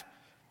have,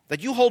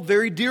 that you hold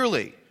very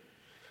dearly,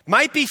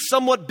 might be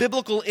somewhat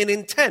biblical in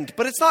intent,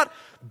 but it's not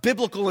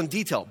biblical in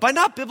detail. By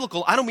not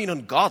biblical, I don't mean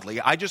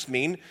ungodly. I just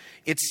mean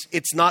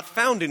it's not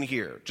found in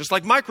here. Just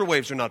like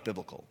microwaves are not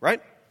biblical,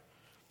 right?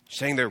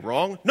 Saying they're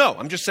wrong? No,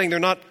 I'm just saying they're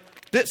not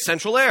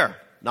central air,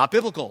 not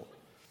biblical.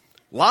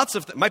 Lots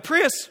of my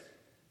Prius,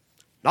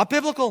 not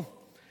biblical.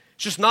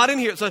 It's just not in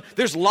here. So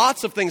there's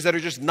lots of things that are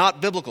just not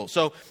biblical.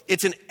 So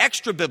it's an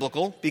extra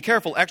biblical. Be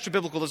careful. Extra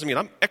biblical doesn't mean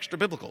I'm extra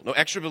biblical. No,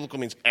 extra biblical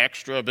means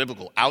extra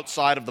biblical,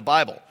 outside of the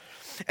Bible.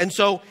 And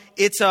so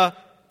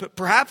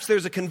perhaps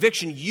there's a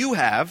conviction you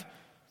have,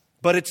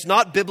 but it's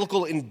not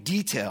biblical in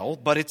detail,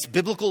 but it's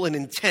biblical in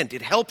intent.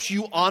 It helps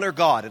you honor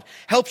God. It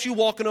helps you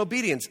walk in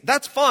obedience.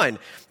 That's fine.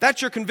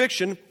 That's your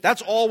conviction.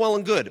 That's all well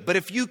and good. But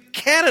if you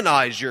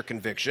canonize your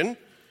conviction,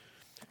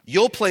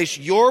 you'll place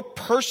your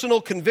personal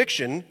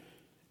conviction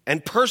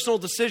and personal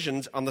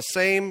decisions on the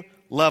same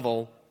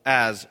level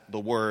as the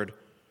Word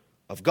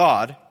of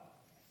God.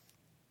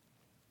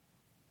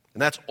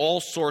 And that's all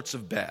sorts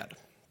of bad.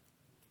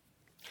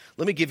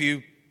 Let me give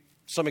you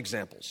some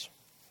examples.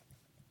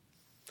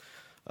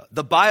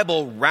 The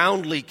Bible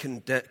roundly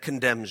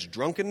condemns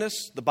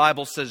drunkenness. The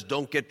Bible says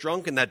don't get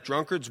drunk and that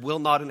drunkards will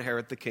not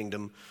inherit the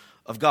kingdom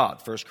of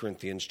God. 1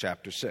 Corinthians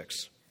chapter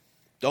 6.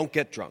 Don't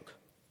get drunk.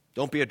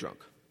 Don't be a drunk.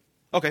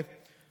 Okay,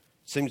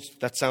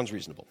 that sounds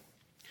reasonable.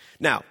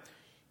 Now,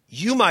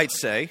 you might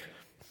say,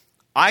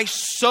 I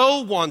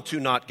so want to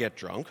not get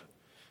drunk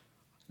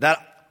that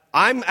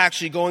I'm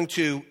actually going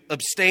to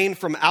abstain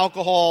from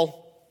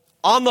alcohol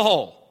on the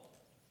whole.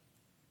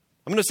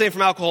 I'm going to abstain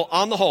from alcohol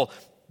on the whole.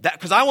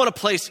 Because I want to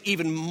place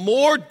even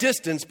more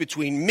distance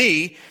between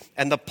me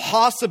and the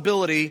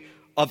possibility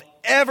of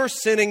ever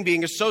sinning,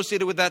 being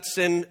associated with that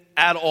sin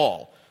at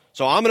all.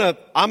 So I'm going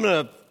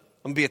to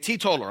be a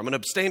teetotaler. I'm going to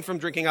abstain from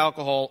drinking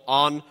alcohol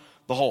on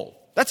the whole.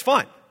 That's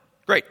fine.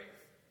 Great.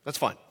 That's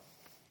fine.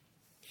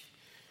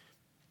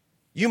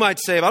 You might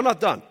say, but I'm not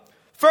done.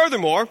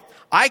 Furthermore,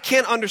 I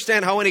can't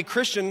understand how any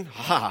Christian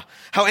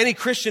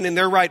in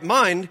their right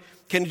mind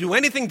can do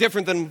anything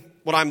different than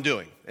what I'm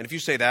doing. And if you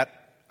say that,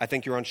 I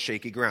think you're on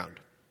shaky ground.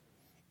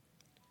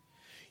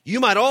 You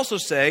might also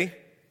say,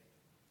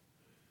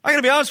 I'm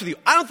going to be honest with you,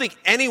 I don't think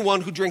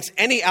anyone who drinks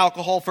any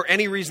alcohol for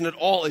any reason at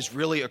all is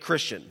really a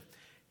Christian.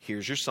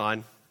 Here's your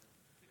sign.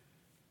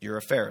 You're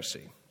a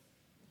Pharisee.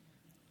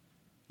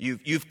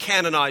 You've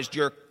canonized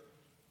your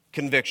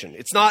conviction.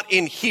 It's not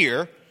in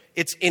here,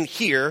 it's in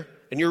here,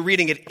 and you're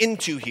reading it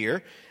into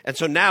here. And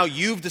so now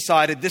you've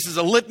decided this is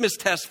a litmus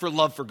test for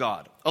love for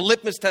God. A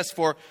litmus test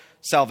for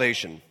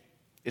salvation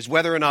is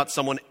whether or not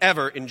someone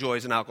ever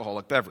enjoys an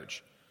alcoholic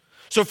beverage.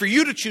 So for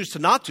you to choose to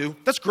not to,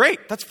 that's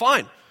great. That's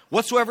fine.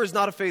 Whatsoever is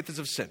not of faith is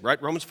of sin, right?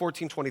 Romans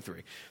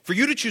 14:23. For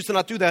you to choose to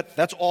not do that,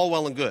 that's all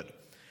well and good.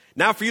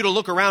 Now for you to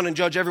look around and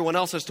judge everyone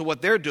else as to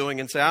what they're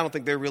doing and say, I don't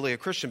think they're really a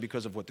Christian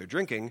because of what they're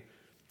drinking,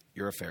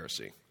 you're a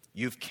Pharisee.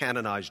 You've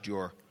canonized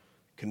your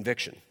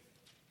conviction.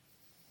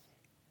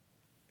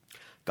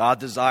 God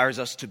desires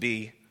us to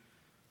be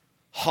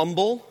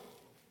humble,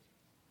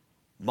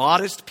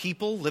 modest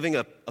people living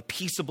a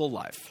peaceable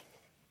life.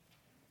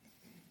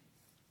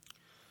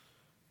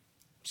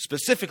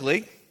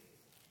 Specifically,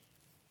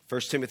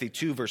 1 Timothy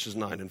 2, verses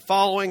 9 and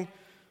following,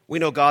 we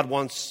know God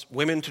wants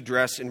women to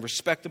dress in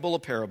respectable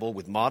apparel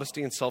with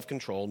modesty and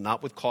self-control,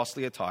 not with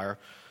costly attire,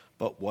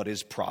 but what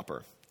is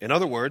proper. In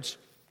other words,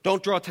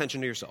 don't draw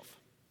attention to yourself.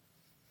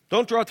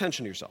 Don't draw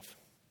attention to yourself.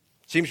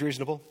 Seems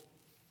reasonable?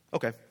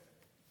 Okay.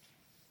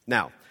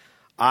 Now,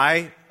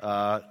 I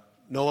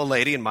know a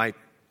lady in my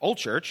old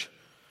church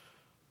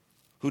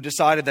who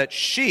decided that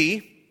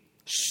she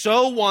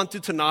so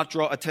wanted to not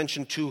draw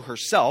attention to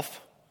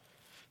herself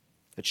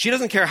that she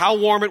doesn't care how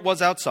warm it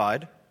was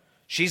outside.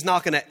 She's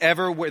not going to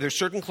ever wear, there's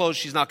certain clothes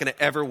she's not going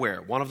to ever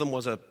wear. One of them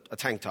was a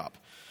tank top.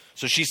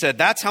 So she said,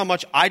 that's how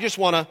much, I just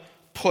want to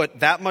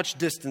put that much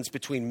distance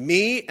between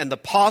me and the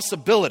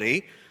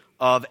possibility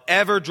of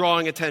ever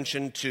drawing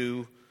attention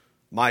to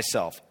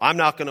myself. I'm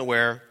not going to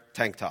wear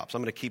tank tops.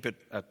 I'm going to keep it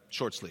at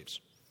short sleeves.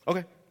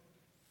 Okay.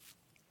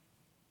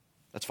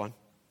 That's fine.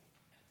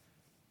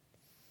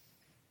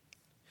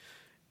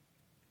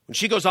 When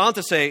she goes on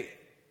to say,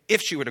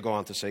 if she were to go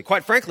on to say,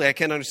 quite frankly, I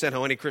can't understand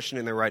how any Christian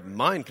in their right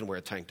mind can wear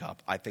a tank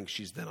top, I think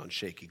she's then on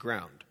shaky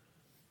ground.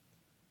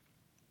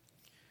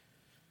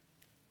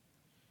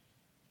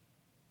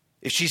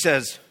 If she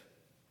says,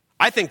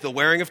 I think the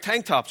wearing of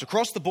tank tops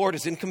across the board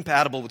is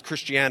incompatible with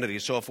Christianity,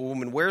 so if a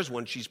woman wears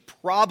one, she's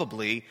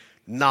probably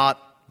not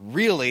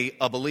really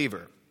a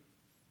believer.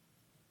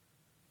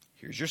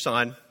 Here's your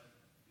sign.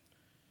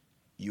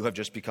 You have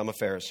just become a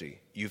Pharisee.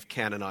 You've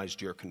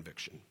canonized your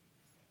conviction.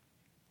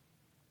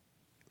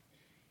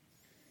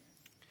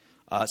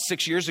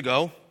 6 years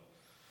ago,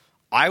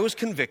 I was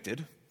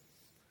convicted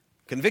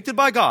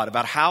by God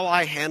about how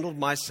I handled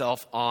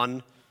myself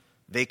on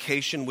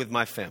vacation with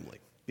my family.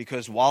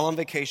 Because while on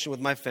vacation with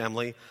my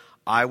family,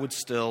 I would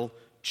still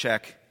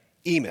check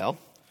email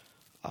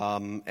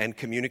and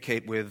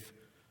communicate with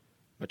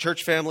my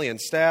church family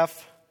and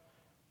staff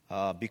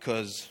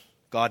because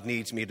God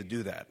needs me to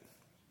do that.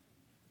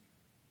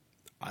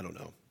 I don't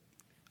know.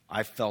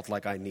 I felt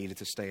like I needed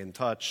to stay in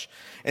touch.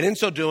 And in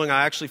so doing,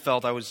 I actually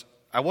felt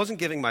I wasn't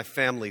giving my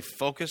family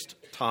focused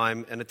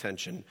time and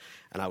attention,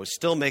 and I was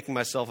still making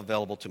myself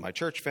available to my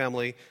church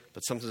family,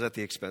 but sometimes at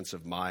the expense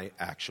of my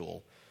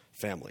actual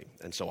family.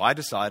 And so I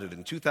decided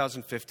in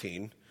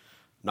 2015, I'm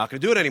not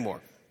going to do it anymore.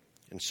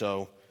 And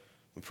so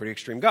I'm a pretty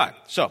extreme guy.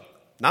 So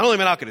not only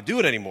am I not going to do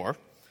it anymore,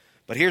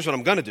 but here's what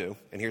I'm going to do,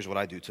 and here's what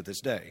I do to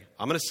this day.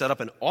 I'm going to set up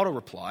an auto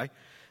reply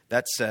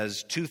that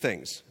says two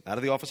things: out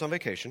of the office on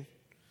vacation,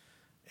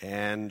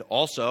 and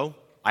also,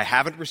 I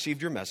haven't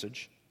received your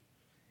message.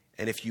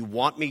 And if you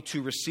want me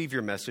to receive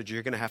your message,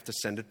 you're going to have to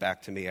send it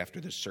back to me after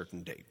this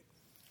certain date.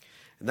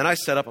 And then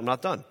I'm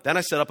not done. Then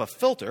I set up a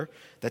filter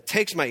that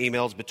takes my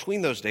emails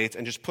between those dates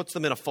and just puts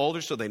them in a folder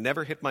so they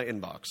never hit my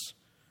inbox.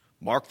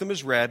 Mark them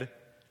as read,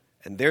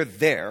 and they're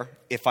there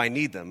if I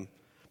need them.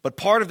 But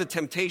part of the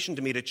temptation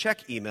to me to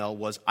check email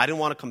was I didn't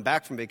want to come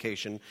back from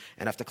vacation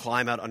and have to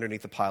climb out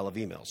underneath the pile of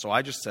email. So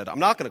I just said, I'm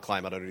not going to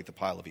climb out underneath the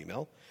pile of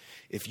email.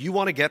 If you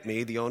want to get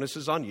me, the onus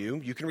is on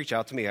you. You can reach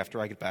out to me after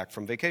I get back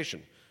from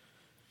vacation.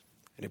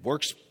 And it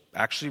works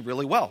actually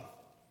really well.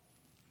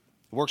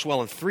 It works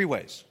well in three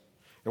ways.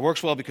 It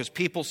works well because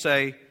people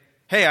say,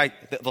 hey,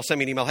 they'll send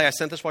me an email, hey, I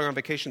sent this while you're on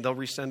vacation, they'll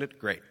resend it,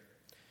 great.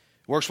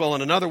 It works well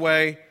in another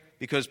way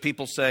because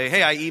people say,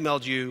 hey, I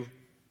emailed you,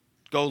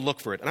 go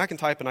look for it. And I can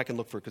type and I can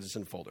look for it because it's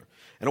in a folder.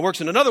 And it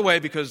works in another way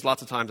because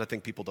lots of times I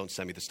think people don't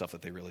send me the stuff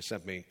that they really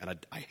sent me, and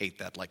I hate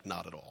that like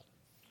not at all.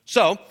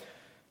 So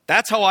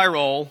that's how I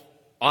roll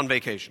on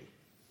vacation.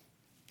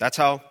 That's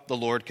how the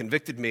Lord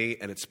convicted me,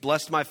 and it's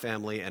blessed my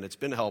family, and it's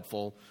been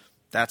helpful.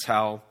 That's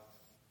how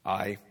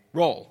I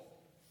roll.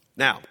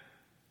 Now,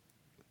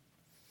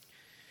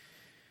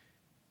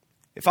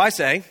 if I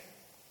say,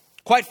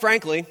 quite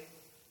frankly,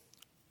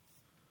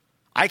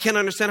 I can't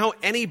understand how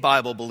any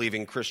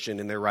Bible-believing Christian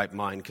in their right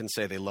mind can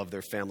say they love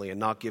their family and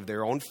not give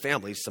their own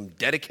family some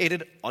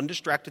dedicated,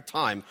 undistracted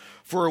time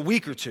for a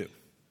week or two.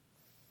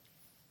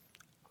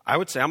 I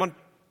would say I'm on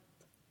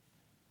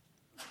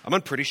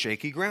pretty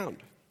shaky ground.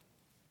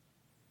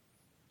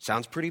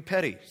 Sounds pretty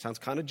petty. Sounds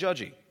kind of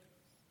judgy.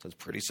 Sounds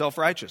pretty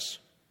self-righteous.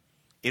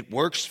 It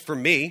works for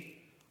me.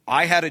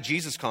 I had a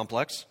Jesus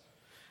complex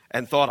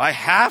and thought, I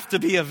have to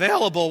be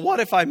available. What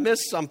if I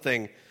miss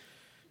something?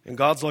 And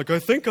God's like, I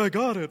think I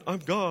got it. I'm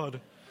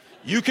God.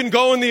 You can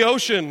go in the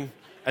ocean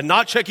and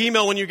not check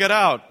email when you get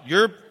out.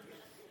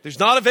 There's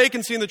not a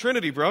vacancy in the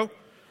Trinity, bro.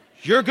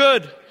 You're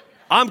good.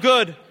 I'm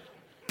good.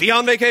 Be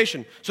on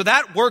vacation. So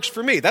that works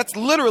for me. That's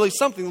literally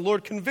something the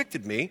Lord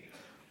convicted me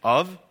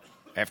of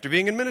after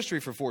being in ministry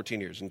for 14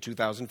 years in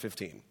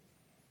 2015.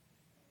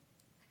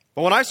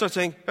 But when I start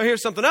saying, oh,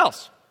 here's something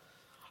else.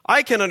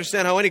 I can't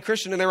understand how any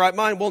Christian in their right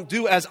mind won't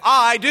do as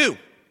I do.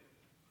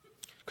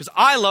 Because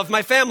I love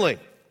my family.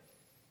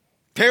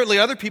 Apparently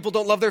other people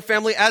don't love their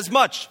family as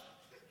much.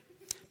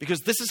 Because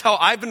this is how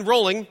I've been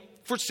rolling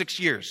for 6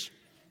 years.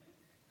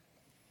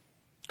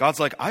 God's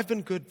like, I've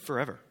been good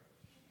forever.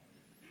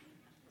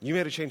 You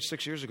made a change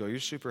 6 years ago. You're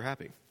super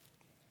happy.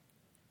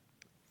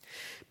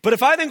 But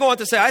if I then go on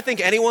to say, I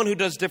think anyone who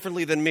does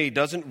differently than me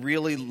doesn't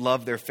really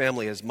love their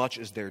family as much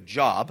as their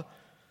job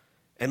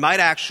and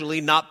might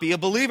actually not be a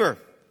believer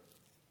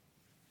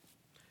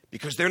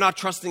because they're not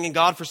trusting in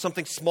God for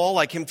something small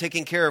like Him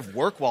taking care of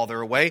work while they're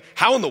away.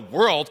 How in the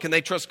world can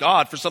they trust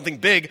God for something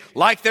big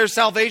like their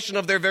salvation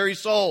of their very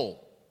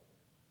soul?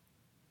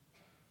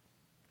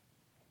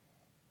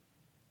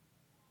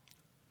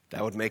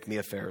 That would make me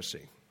a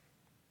Pharisee.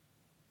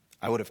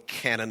 I would have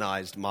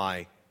canonized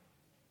my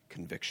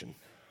conviction.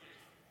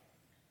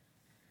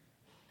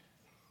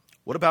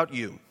 What about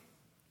you?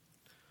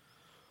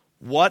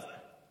 What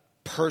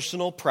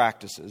personal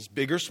practices,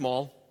 big or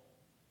small,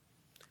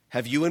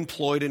 have you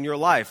employed in your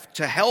life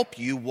to help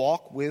you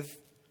walk with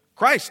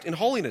Christ in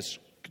holiness?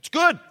 It's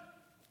good.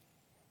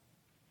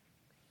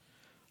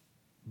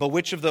 But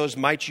which of those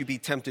might you be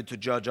tempted to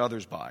judge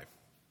others by?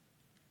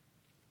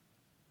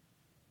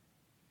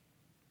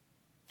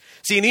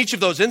 See, in each of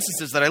those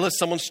instances that I list,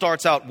 someone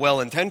starts out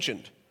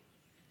well-intentioned.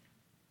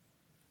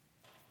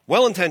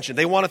 Well-intentioned.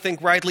 They want to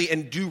think rightly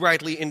and do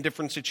rightly in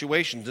different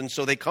situations. And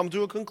so they come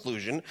to a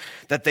conclusion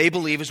that they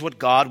believe is what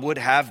God would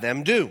have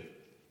them do.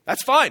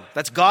 That's fine.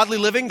 That's godly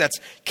living. That's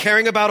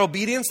caring about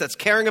obedience. That's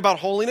caring about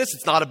holiness.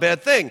 It's not a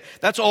bad thing.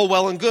 That's all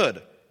well and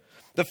good.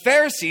 The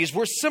Pharisees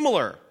were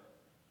similar.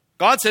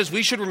 God says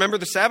we should remember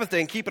the Sabbath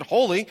day and keep it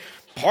holy.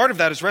 Part of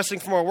that is resting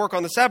from our work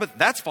on the Sabbath.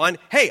 That's fine.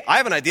 Hey, I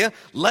have an idea.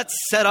 Let's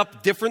set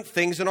up different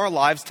things in our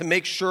lives to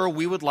make sure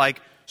we would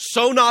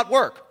so not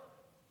work.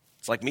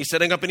 It's like me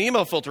setting up an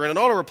email filter and an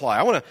auto reply.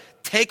 I want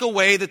to take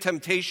away the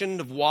temptation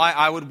of why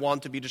I would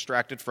want to be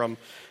distracted from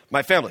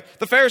my family.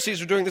 The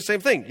Pharisees are doing the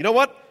same thing. You know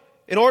what?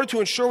 In order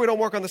to ensure we don't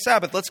work on the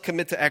Sabbath, let's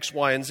commit to X,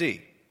 Y, and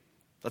Z.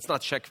 Let's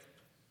not check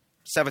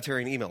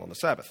Sabbatarian email on the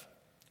Sabbath.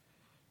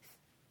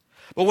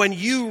 But when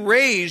you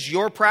raise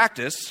your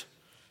practice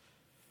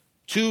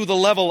to the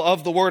level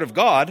of the Word of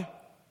God,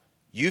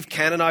 you've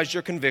canonized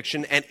your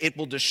conviction, and it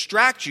will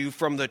distract you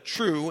from the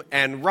true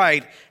and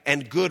right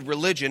and good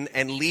religion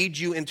and lead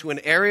you into an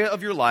area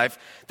of your life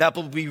that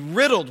will be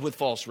riddled with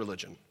false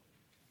religion.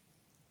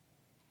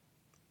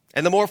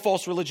 And the more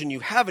false religion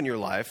you have in your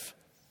life,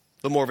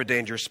 the more of a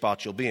dangerous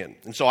spot you'll be in.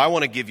 And so I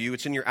want to give you,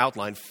 it's in your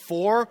outline,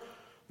 4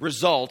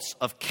 results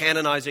of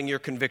canonizing your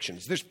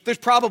convictions. There's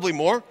probably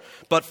more,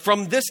 but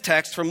from this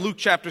text, from Luke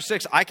chapter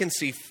 6, I can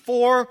see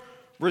 4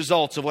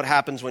 results of what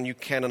happens when you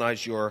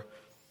canonize your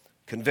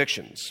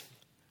convictions.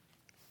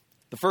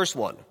 The first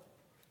one,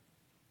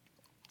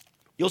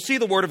 you'll see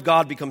the Word of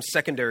God become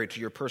secondary to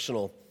your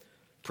personal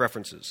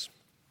preferences.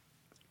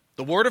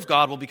 The Word of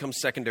God will become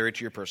secondary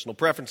to your personal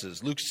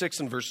preferences. Luke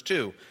 6 and verse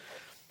 2.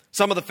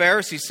 Some of the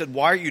Pharisees said,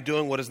 why are you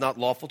doing what is not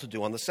lawful to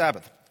do on the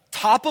Sabbath?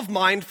 Top of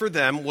mind for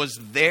them was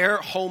their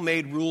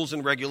homemade rules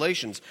and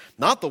regulations,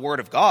 not the Word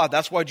of God.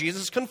 That's why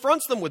Jesus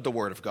confronts them with the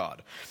Word of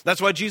God.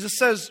 That's why Jesus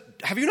says,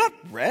 have you not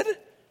read?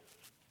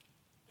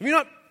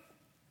 Do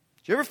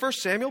you ever 1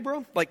 Samuel,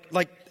 bro?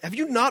 Have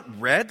you not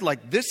read?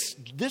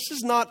 This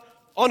is not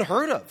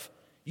unheard of.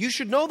 You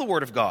should know the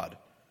Word of God.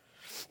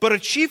 But a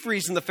chief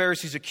reason the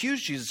Pharisees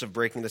accused Jesus of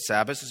breaking the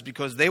Sabbath is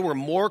because they were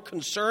more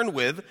concerned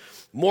with,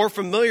 more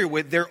familiar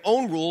with their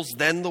own rules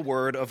than the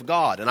Word of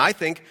God. And I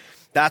think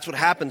that's what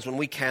happens when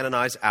we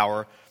canonize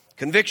our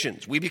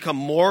convictions. We become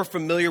more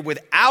familiar with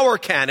our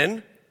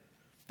canon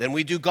than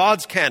we do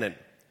God's canon.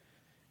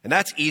 And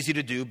that's easy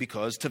to do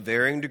because to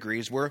varying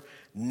degrees we're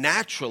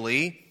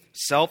naturally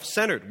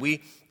self-centered.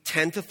 We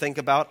tend to think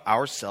about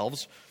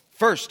ourselves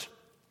first.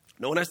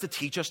 No one has to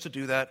teach us to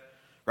do that,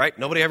 right?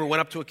 Nobody ever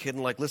went up to a kid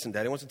and listen,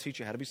 Daddy wants to teach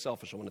you how to be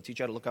selfish. I want to teach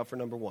you how to look out for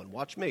number one.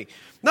 Watch me.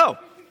 No.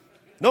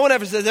 No one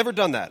ever has ever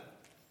done that.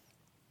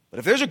 But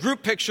if there's a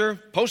group picture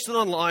posted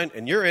online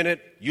and you're in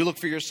it, you look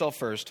for yourself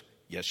first.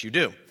 Yes, you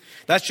do.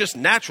 That's just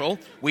natural.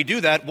 We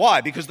do that.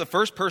 Why? Because the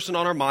first person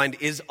on our mind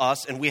is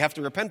us, and we have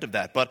to repent of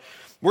that. But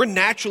we're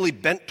naturally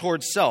bent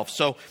towards self.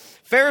 So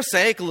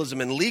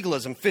Pharisaicalism and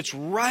legalism fits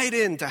right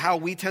into how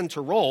we tend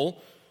to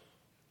roll.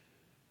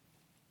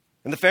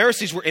 And the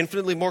Pharisees were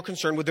infinitely more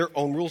concerned with their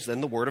own rules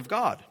than the Word of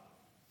God.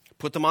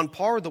 Put them on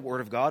par with the Word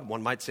of God.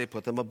 One might say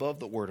put them above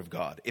the Word of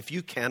God. If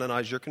you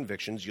canonize your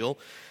convictions, you'll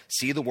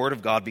see the Word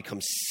of God become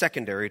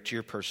secondary to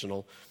your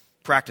personal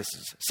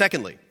practices.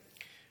 Secondly,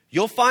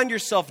 you'll find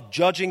yourself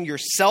judging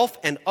yourself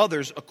and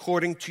others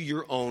according to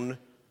your own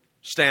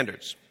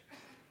standards.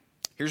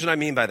 Here's what I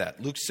mean by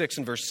that. Luke 6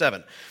 and verse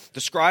 7.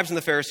 The scribes and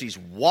the Pharisees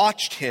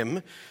watched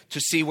him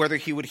to see whether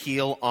he would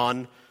heal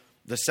on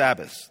the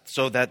Sabbath,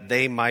 so that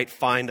they might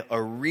find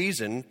a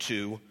reason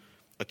to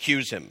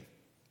accuse him.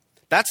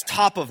 That's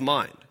top of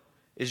mind,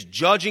 is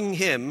judging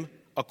him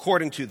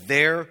according to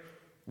their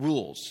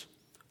rules.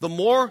 The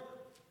more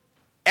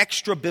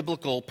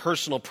extra-biblical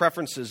personal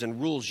preferences and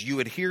rules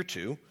you adhere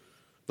to,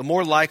 the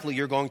more likely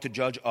you're going to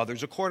judge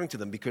others according to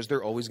them, because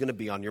they're always going to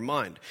be on your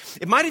mind.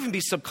 It might even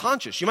be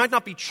subconscious. You might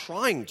not be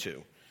trying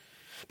to.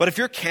 But if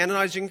you're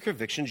canonizing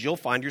convictions, you'll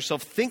find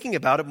yourself thinking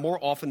about it more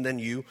often than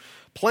you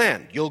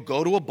plan. You'll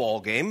go to a ball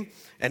game,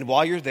 and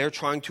while you're there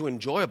trying to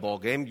enjoy a ball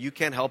game, you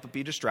can't help but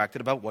be distracted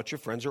about what your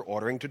friends are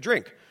ordering to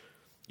drink.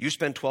 You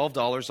spend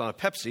 $12 on a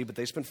Pepsi, but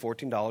they spend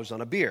 $14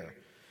 on a beer.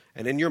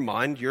 And in your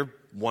mind, you're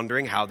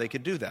wondering how they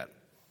could do that,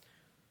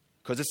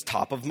 because it's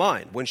top of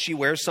mind. When she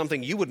wears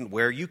something you wouldn't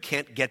wear, you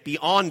can't get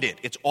beyond it.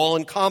 It's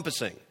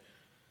all-encompassing.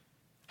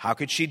 How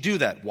could she do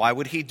that? Why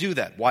would he do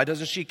that? Why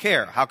doesn't she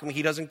care? How come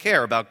he doesn't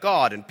care about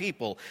God and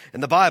people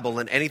and the Bible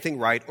and anything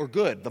right or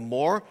good? The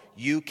more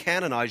you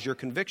canonize your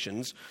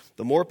convictions,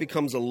 the more it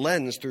becomes a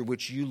lens through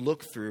which you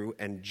look through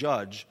and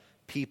judge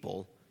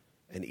people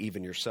and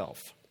even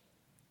yourself.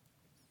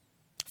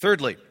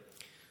 Thirdly,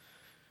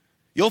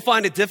 you'll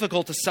find it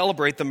difficult to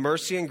celebrate the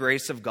mercy and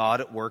grace of God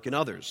at work in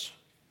others.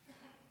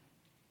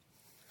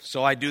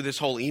 So I do this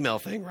whole email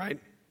thing, right?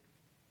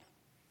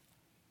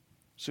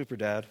 Super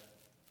Dad.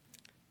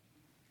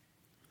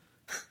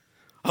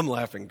 I'm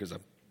laughing because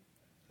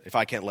if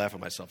I can't laugh at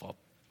myself,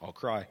 I'll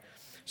cry.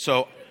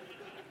 So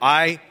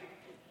I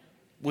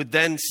would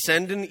then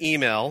send an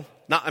email.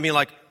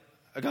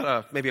 I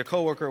got maybe a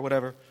coworker or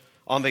whatever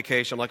on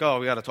vacation. I'm like,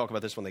 oh, we got to talk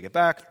about this when they get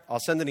back. I'll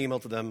send an email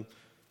to them.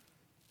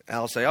 And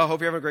I'll say, oh,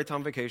 hope you're having a great time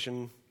on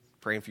vacation.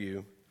 Praying for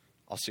you.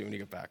 I'll see you when you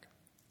get back.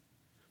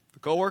 The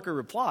coworker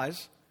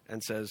replies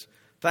and says,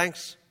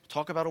 thanks.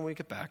 Talk about it when we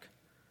get back.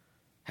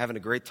 Having a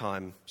great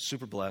time.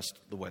 Super blessed.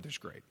 The weather's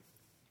great.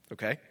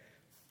 Okay?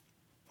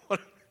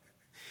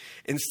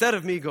 Instead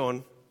of me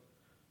going,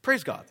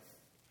 praise God,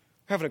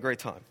 having a great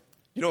time.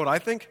 You know what I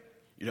think?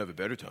 You'd have a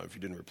better time if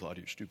you didn't reply to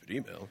your stupid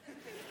email.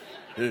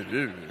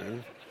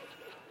 You'd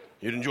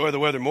enjoy the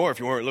weather more if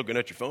you weren't looking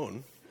at your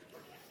phone.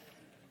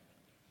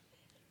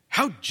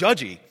 How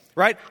judgy,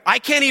 right? I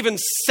can't even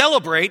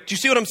celebrate. Do you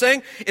see what I'm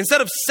saying? Instead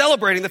of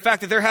celebrating the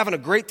fact that they're having a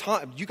great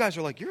time, you guys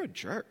are like, you're a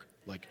jerk.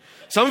 Like,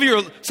 some of you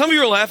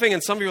are laughing,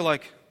 and some of you are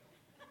like,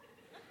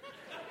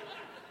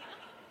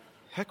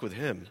 heck with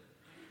him.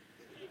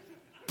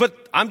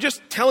 But I'm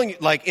just telling you,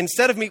 like,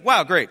 instead of me,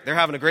 wow, great, they're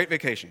having a great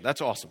vacation. That's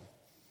awesome.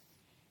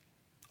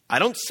 I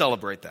don't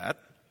celebrate that.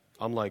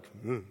 I'm like,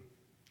 if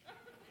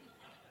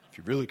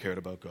you really cared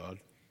about God,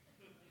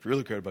 if you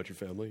really cared about your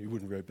family, you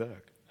wouldn't write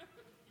back.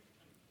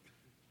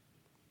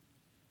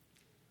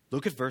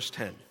 Look at verse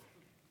 10.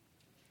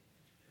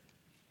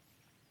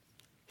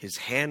 His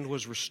hand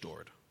was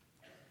restored.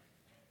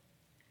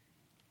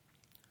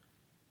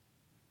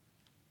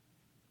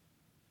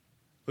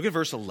 Look at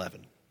verse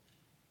 11.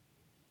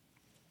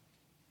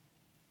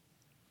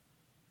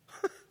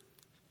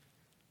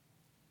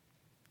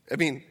 I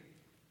mean,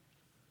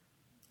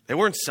 they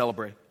weren't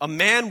celebrating. A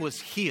man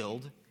was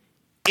healed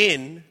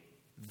in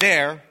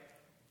their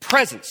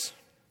presence,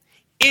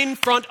 in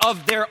front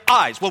of their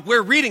eyes. What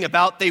we're reading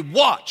about, they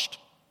watched.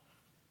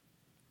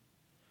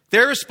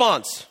 Their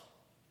response,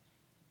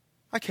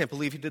 I can't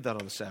believe he did that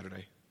on a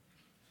Saturday.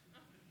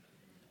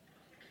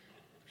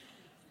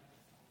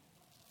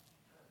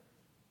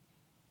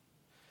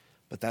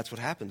 But that's what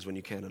happens when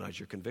you canonize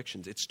your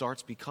convictions. It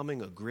starts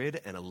becoming a grid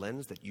and a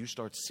lens that you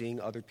start seeing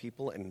other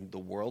people and the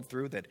world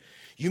through that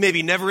you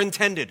maybe never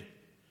intended.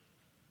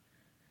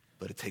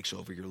 But it takes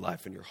over your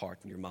life and your heart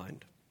and your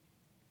mind.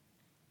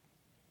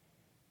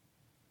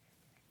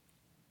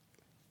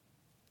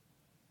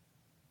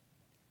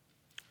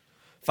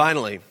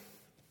 Finally,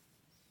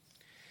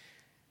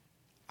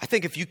 I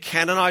think if you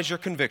canonize your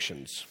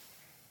convictions,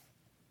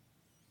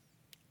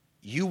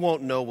 you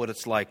won't know what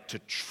it's like to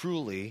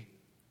truly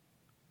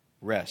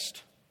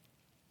rest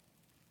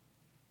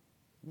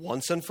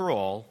once and for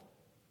all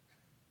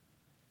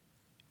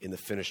in the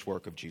finished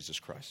work of Jesus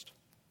Christ.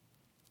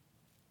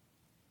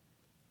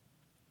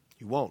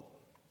 You won't.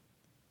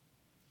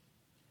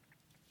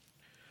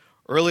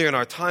 Earlier in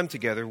our time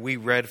together, we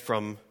read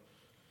from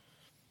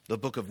the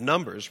book of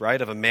Numbers,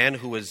 right, of a man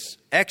who was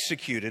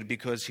executed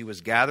because he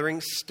was gathering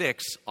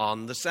sticks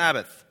on the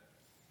Sabbath.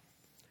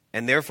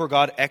 And therefore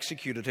God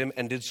executed him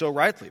and did so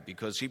rightly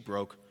because he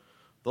broke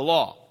the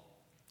law.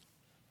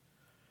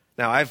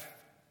 Now, I have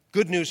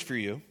good news for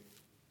you.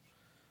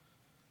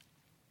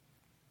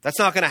 That's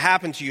not going to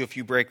happen to you if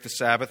you break the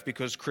Sabbath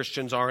because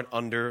Christians aren't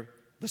under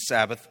the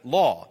Sabbath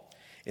law.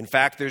 In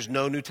fact, there's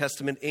no New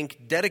Testament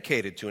ink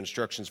dedicated to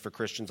instructions for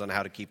Christians on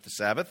how to keep the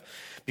Sabbath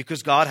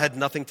because God had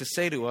nothing to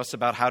say to us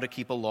about how to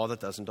keep a law that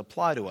doesn't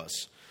apply to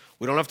us.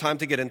 We don't have time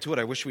to get into it.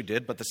 I wish we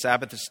did, but the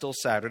Sabbath is still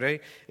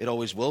Saturday. It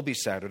always will be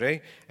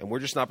Saturday, and we're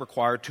just not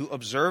required to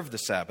observe the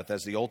Sabbath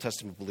as the Old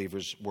Testament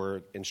believers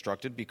were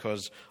instructed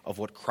because of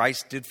what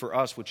Christ did for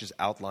us, which is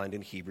outlined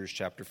in Hebrews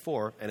chapter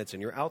 4, and it's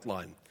in your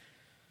outline.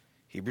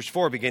 Hebrews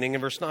 4, beginning in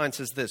verse 9,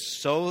 says this,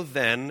 "So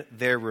then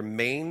there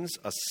remains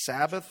a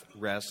Sabbath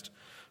rest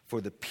for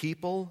the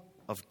people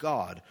of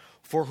God.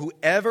 For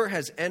whoever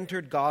has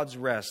entered God's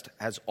rest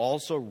has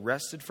also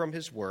rested from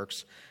his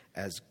works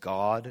as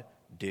God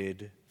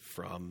did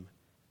from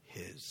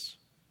his."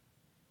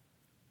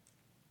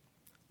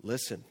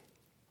 Listen,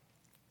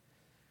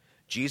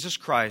 Jesus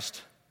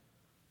Christ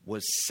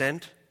was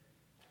sent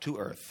to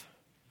earth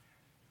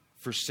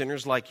for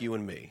sinners like you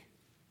and me.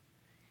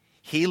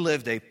 He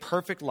lived a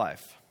perfect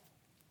life,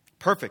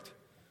 perfect,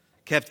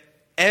 kept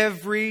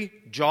every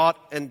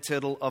jot and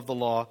tittle of the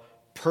law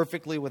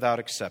perfectly without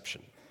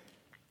exception.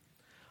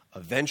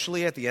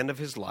 Eventually, at the end of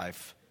his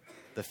life,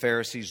 the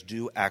Pharisees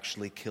do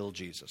actually kill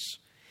Jesus.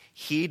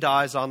 He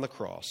dies on the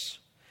cross,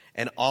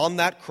 and on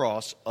that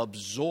cross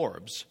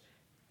absorbs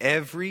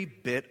every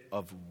bit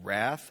of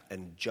wrath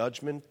and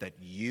judgment that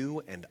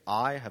you and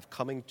I have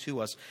coming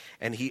to us.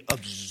 And he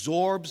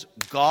absorbs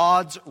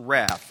God's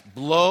wrath,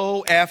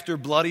 blow after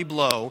bloody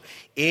blow,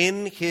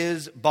 in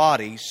his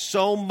body,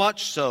 so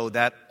much so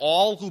that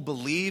all who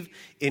believe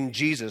in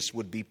Jesus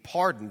would be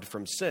pardoned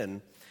from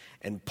sin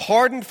and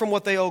pardoned from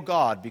what they owe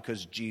God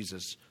because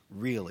Jesus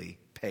really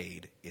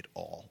paid it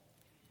all.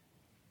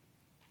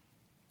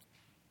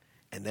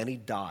 And then he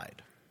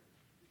died.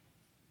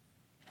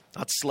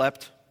 Not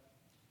slept,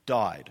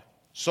 died.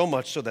 So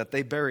much so that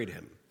they buried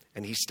him.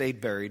 And he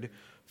stayed buried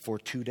for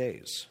 2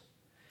 days.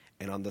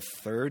 And on the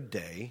third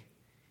day,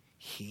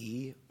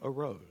 he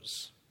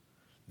arose,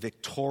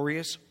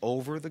 victorious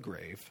over the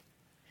grave,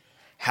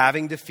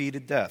 having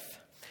defeated death.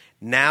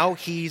 Now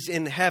he's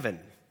in heaven,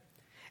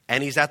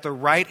 and he's at the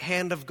right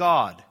hand of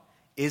God.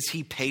 Is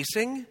he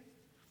pacing?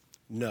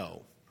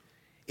 No.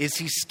 Is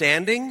he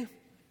standing?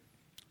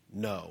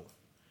 No.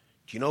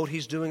 Do you know what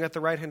he's doing at the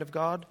right hand of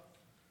God?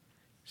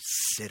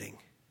 Sitting.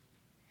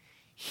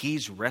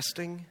 He's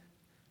resting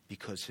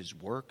because his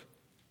work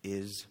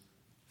is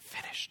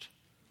finished.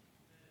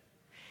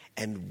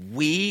 And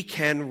we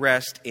can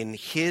rest in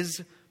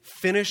his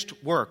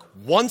finished work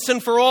once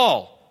and for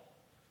all.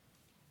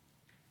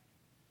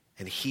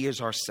 And he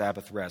is our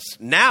Sabbath rest.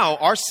 Now,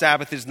 our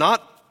Sabbath is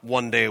not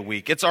one day a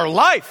week. It's our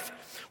life.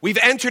 We've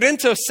entered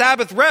into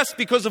Sabbath rest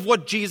because of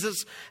what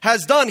Jesus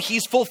has done.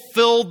 He's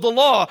fulfilled the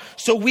law,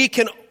 so we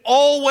can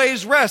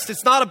always rest.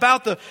 It's not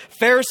about the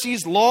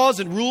Pharisees' laws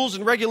and rules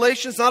and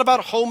regulations. It's not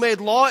about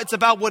homemade law. It's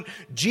about what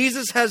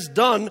Jesus has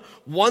done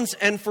once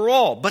and for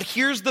all. But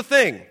here's the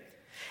thing.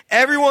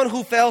 Everyone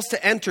who fails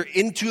to enter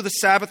into the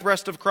Sabbath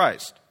rest of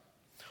Christ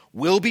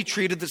will be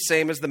treated the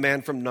same as the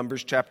man from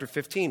Numbers chapter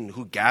 15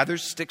 who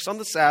gathers sticks on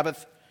the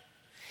Sabbath.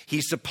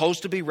 He's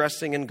supposed to be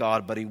resting in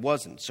God, but he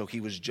wasn't. So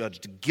he was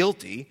judged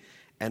guilty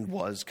and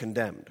was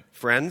condemned.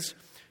 Friends,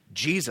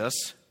 Jesus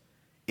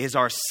is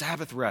our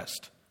Sabbath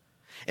rest.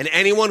 And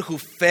anyone who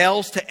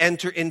fails to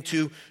enter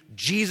into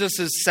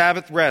Jesus'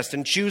 Sabbath rest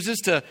and chooses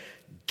to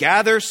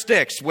gather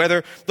sticks,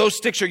 whether those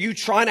sticks are you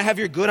trying to have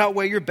your good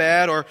outweigh your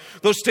bad, or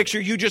those sticks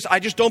are I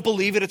just don't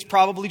believe it, it's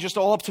probably just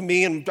all up to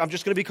me and I'm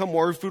just going to become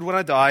worm food when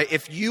I die.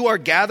 If you are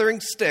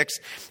gathering sticks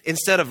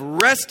instead of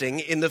resting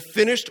in the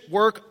finished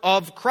work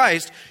of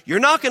Christ,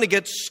 you're not going to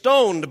get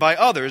stoned by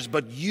others,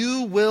 but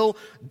you will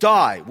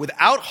die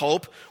without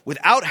hope,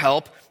 without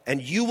help,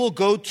 and you will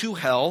go to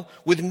hell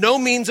with no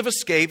means of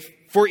escape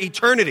for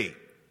eternity.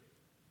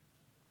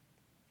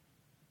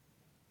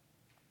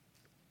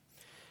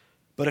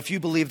 But if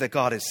you believe that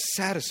God is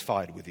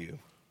satisfied with you,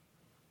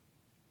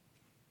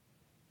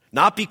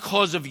 not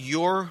because of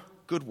your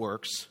good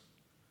works,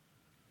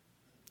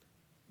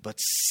 but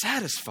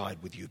satisfied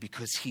with you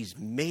because he's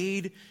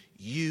made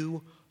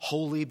you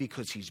holy,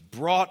 because he's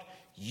brought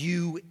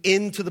you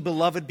into the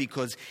beloved,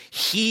 because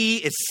he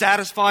is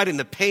satisfied in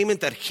the payment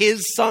that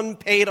his son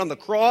paid on the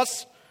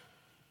cross,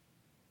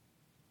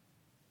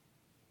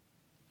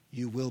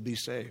 you will be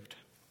saved.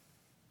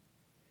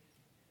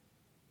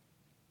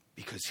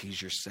 Because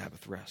he's your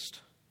Sabbath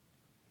rest.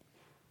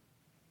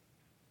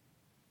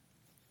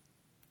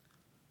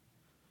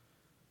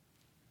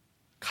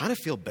 Kind of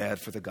feel bad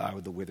for the guy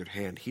with the withered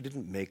hand. He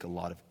didn't make a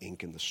lot of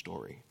ink in the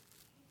story.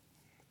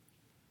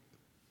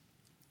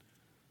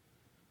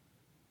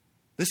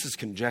 This is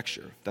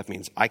conjecture. That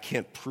means I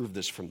can't prove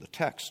this from the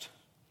text.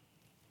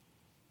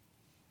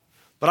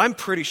 But I'm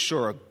pretty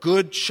sure a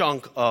good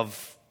chunk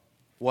of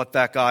what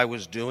that guy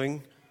was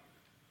doing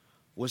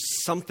was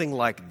something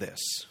like this.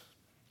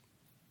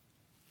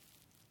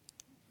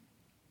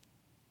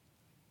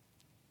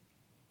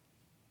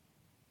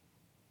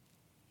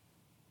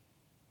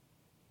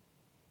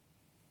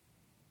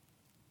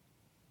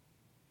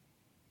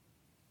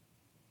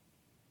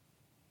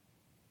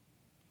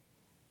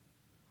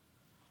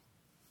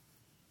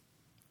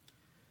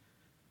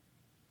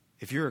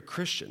 If you're a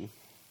Christian,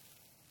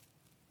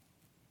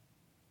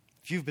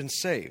 if you've been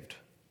saved,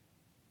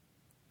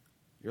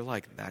 you're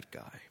like that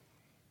guy.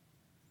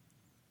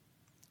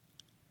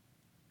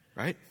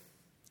 Right?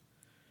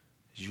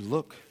 As you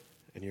look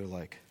and you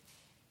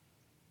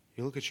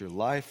look at your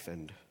life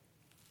and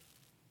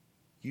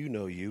you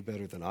know you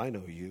better than I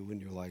know you,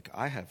 and you're like,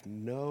 I have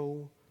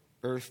no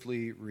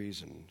earthly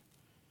reason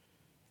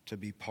to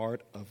be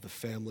part of the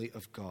family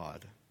of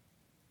God,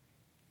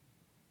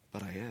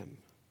 but I am.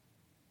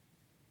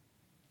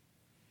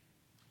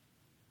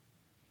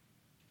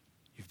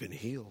 You've been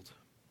healed.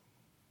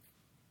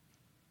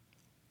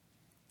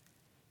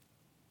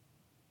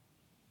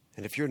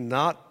 And if you're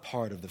not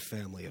part of the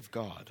family of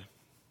God,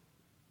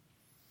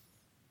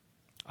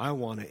 I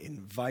want to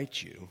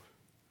invite you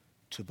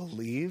to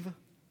believe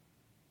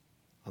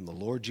on the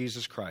Lord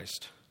Jesus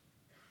Christ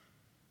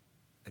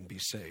and be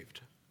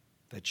saved.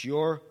 That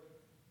your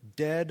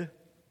dead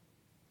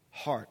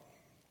heart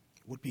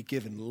would be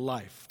given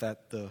life,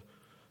 that the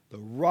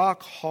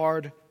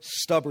rock-hard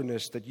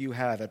stubbornness that you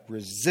had at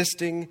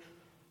resisting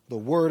the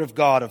Word of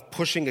God, of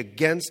pushing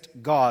against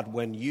God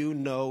when you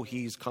know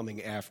He's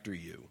coming after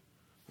you.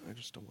 I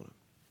just don't want to.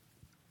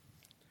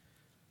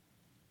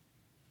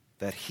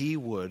 That He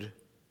would,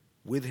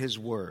 with His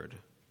Word,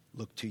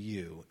 look to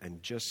you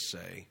and just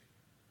say,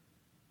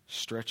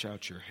 stretch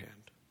out your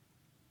hand.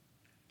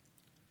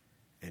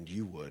 And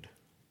you would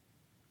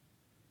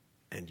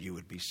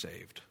be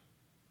saved.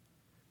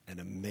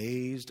 And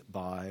amazed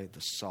by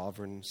the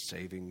sovereign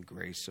saving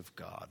grace of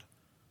God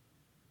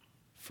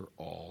for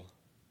all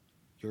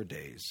your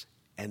days,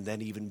 and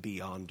then even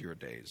beyond your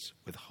days,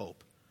 with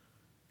hope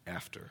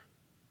after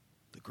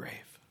the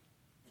grave.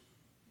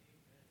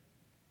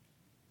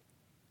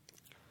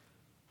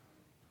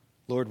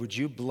 Lord, would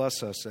you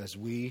bless us as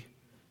we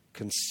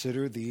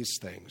consider these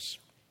things?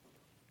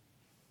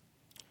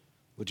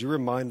 Would you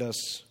remind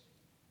us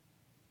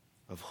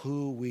of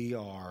who we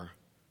are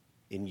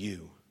in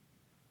you?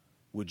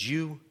 Would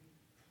you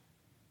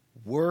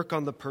work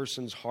on the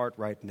person's heart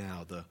right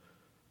now,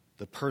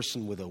 the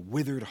person with a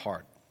withered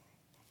heart?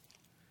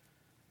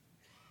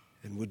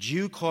 And would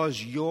you cause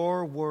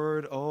your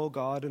word, O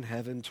God in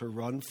heaven, to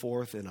run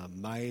forth in a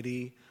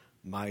mighty,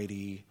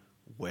 mighty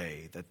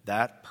way,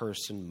 that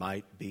person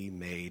might be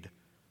made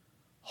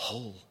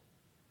whole,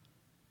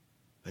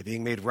 by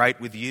being made right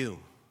with you,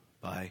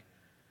 by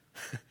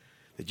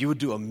that you would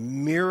do a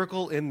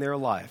miracle in their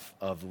life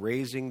of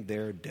raising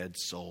their dead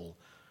soul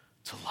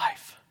to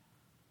life.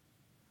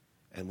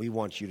 And we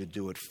want you to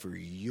do it for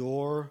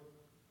your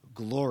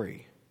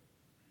glory.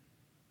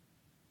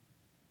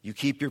 You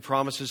keep your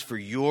promises for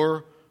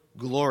your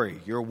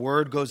glory. Your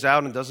word goes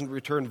out and doesn't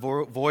return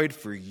void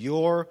for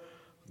your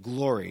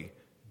glory.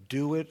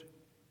 Do it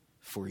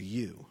for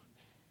you.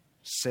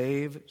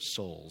 Save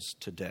souls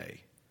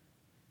today.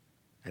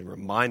 And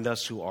remind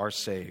us who are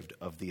saved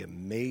of the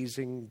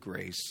amazing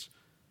grace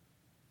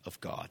of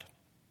God.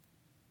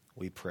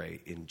 We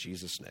pray in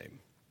Jesus' name.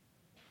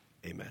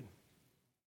 Amen.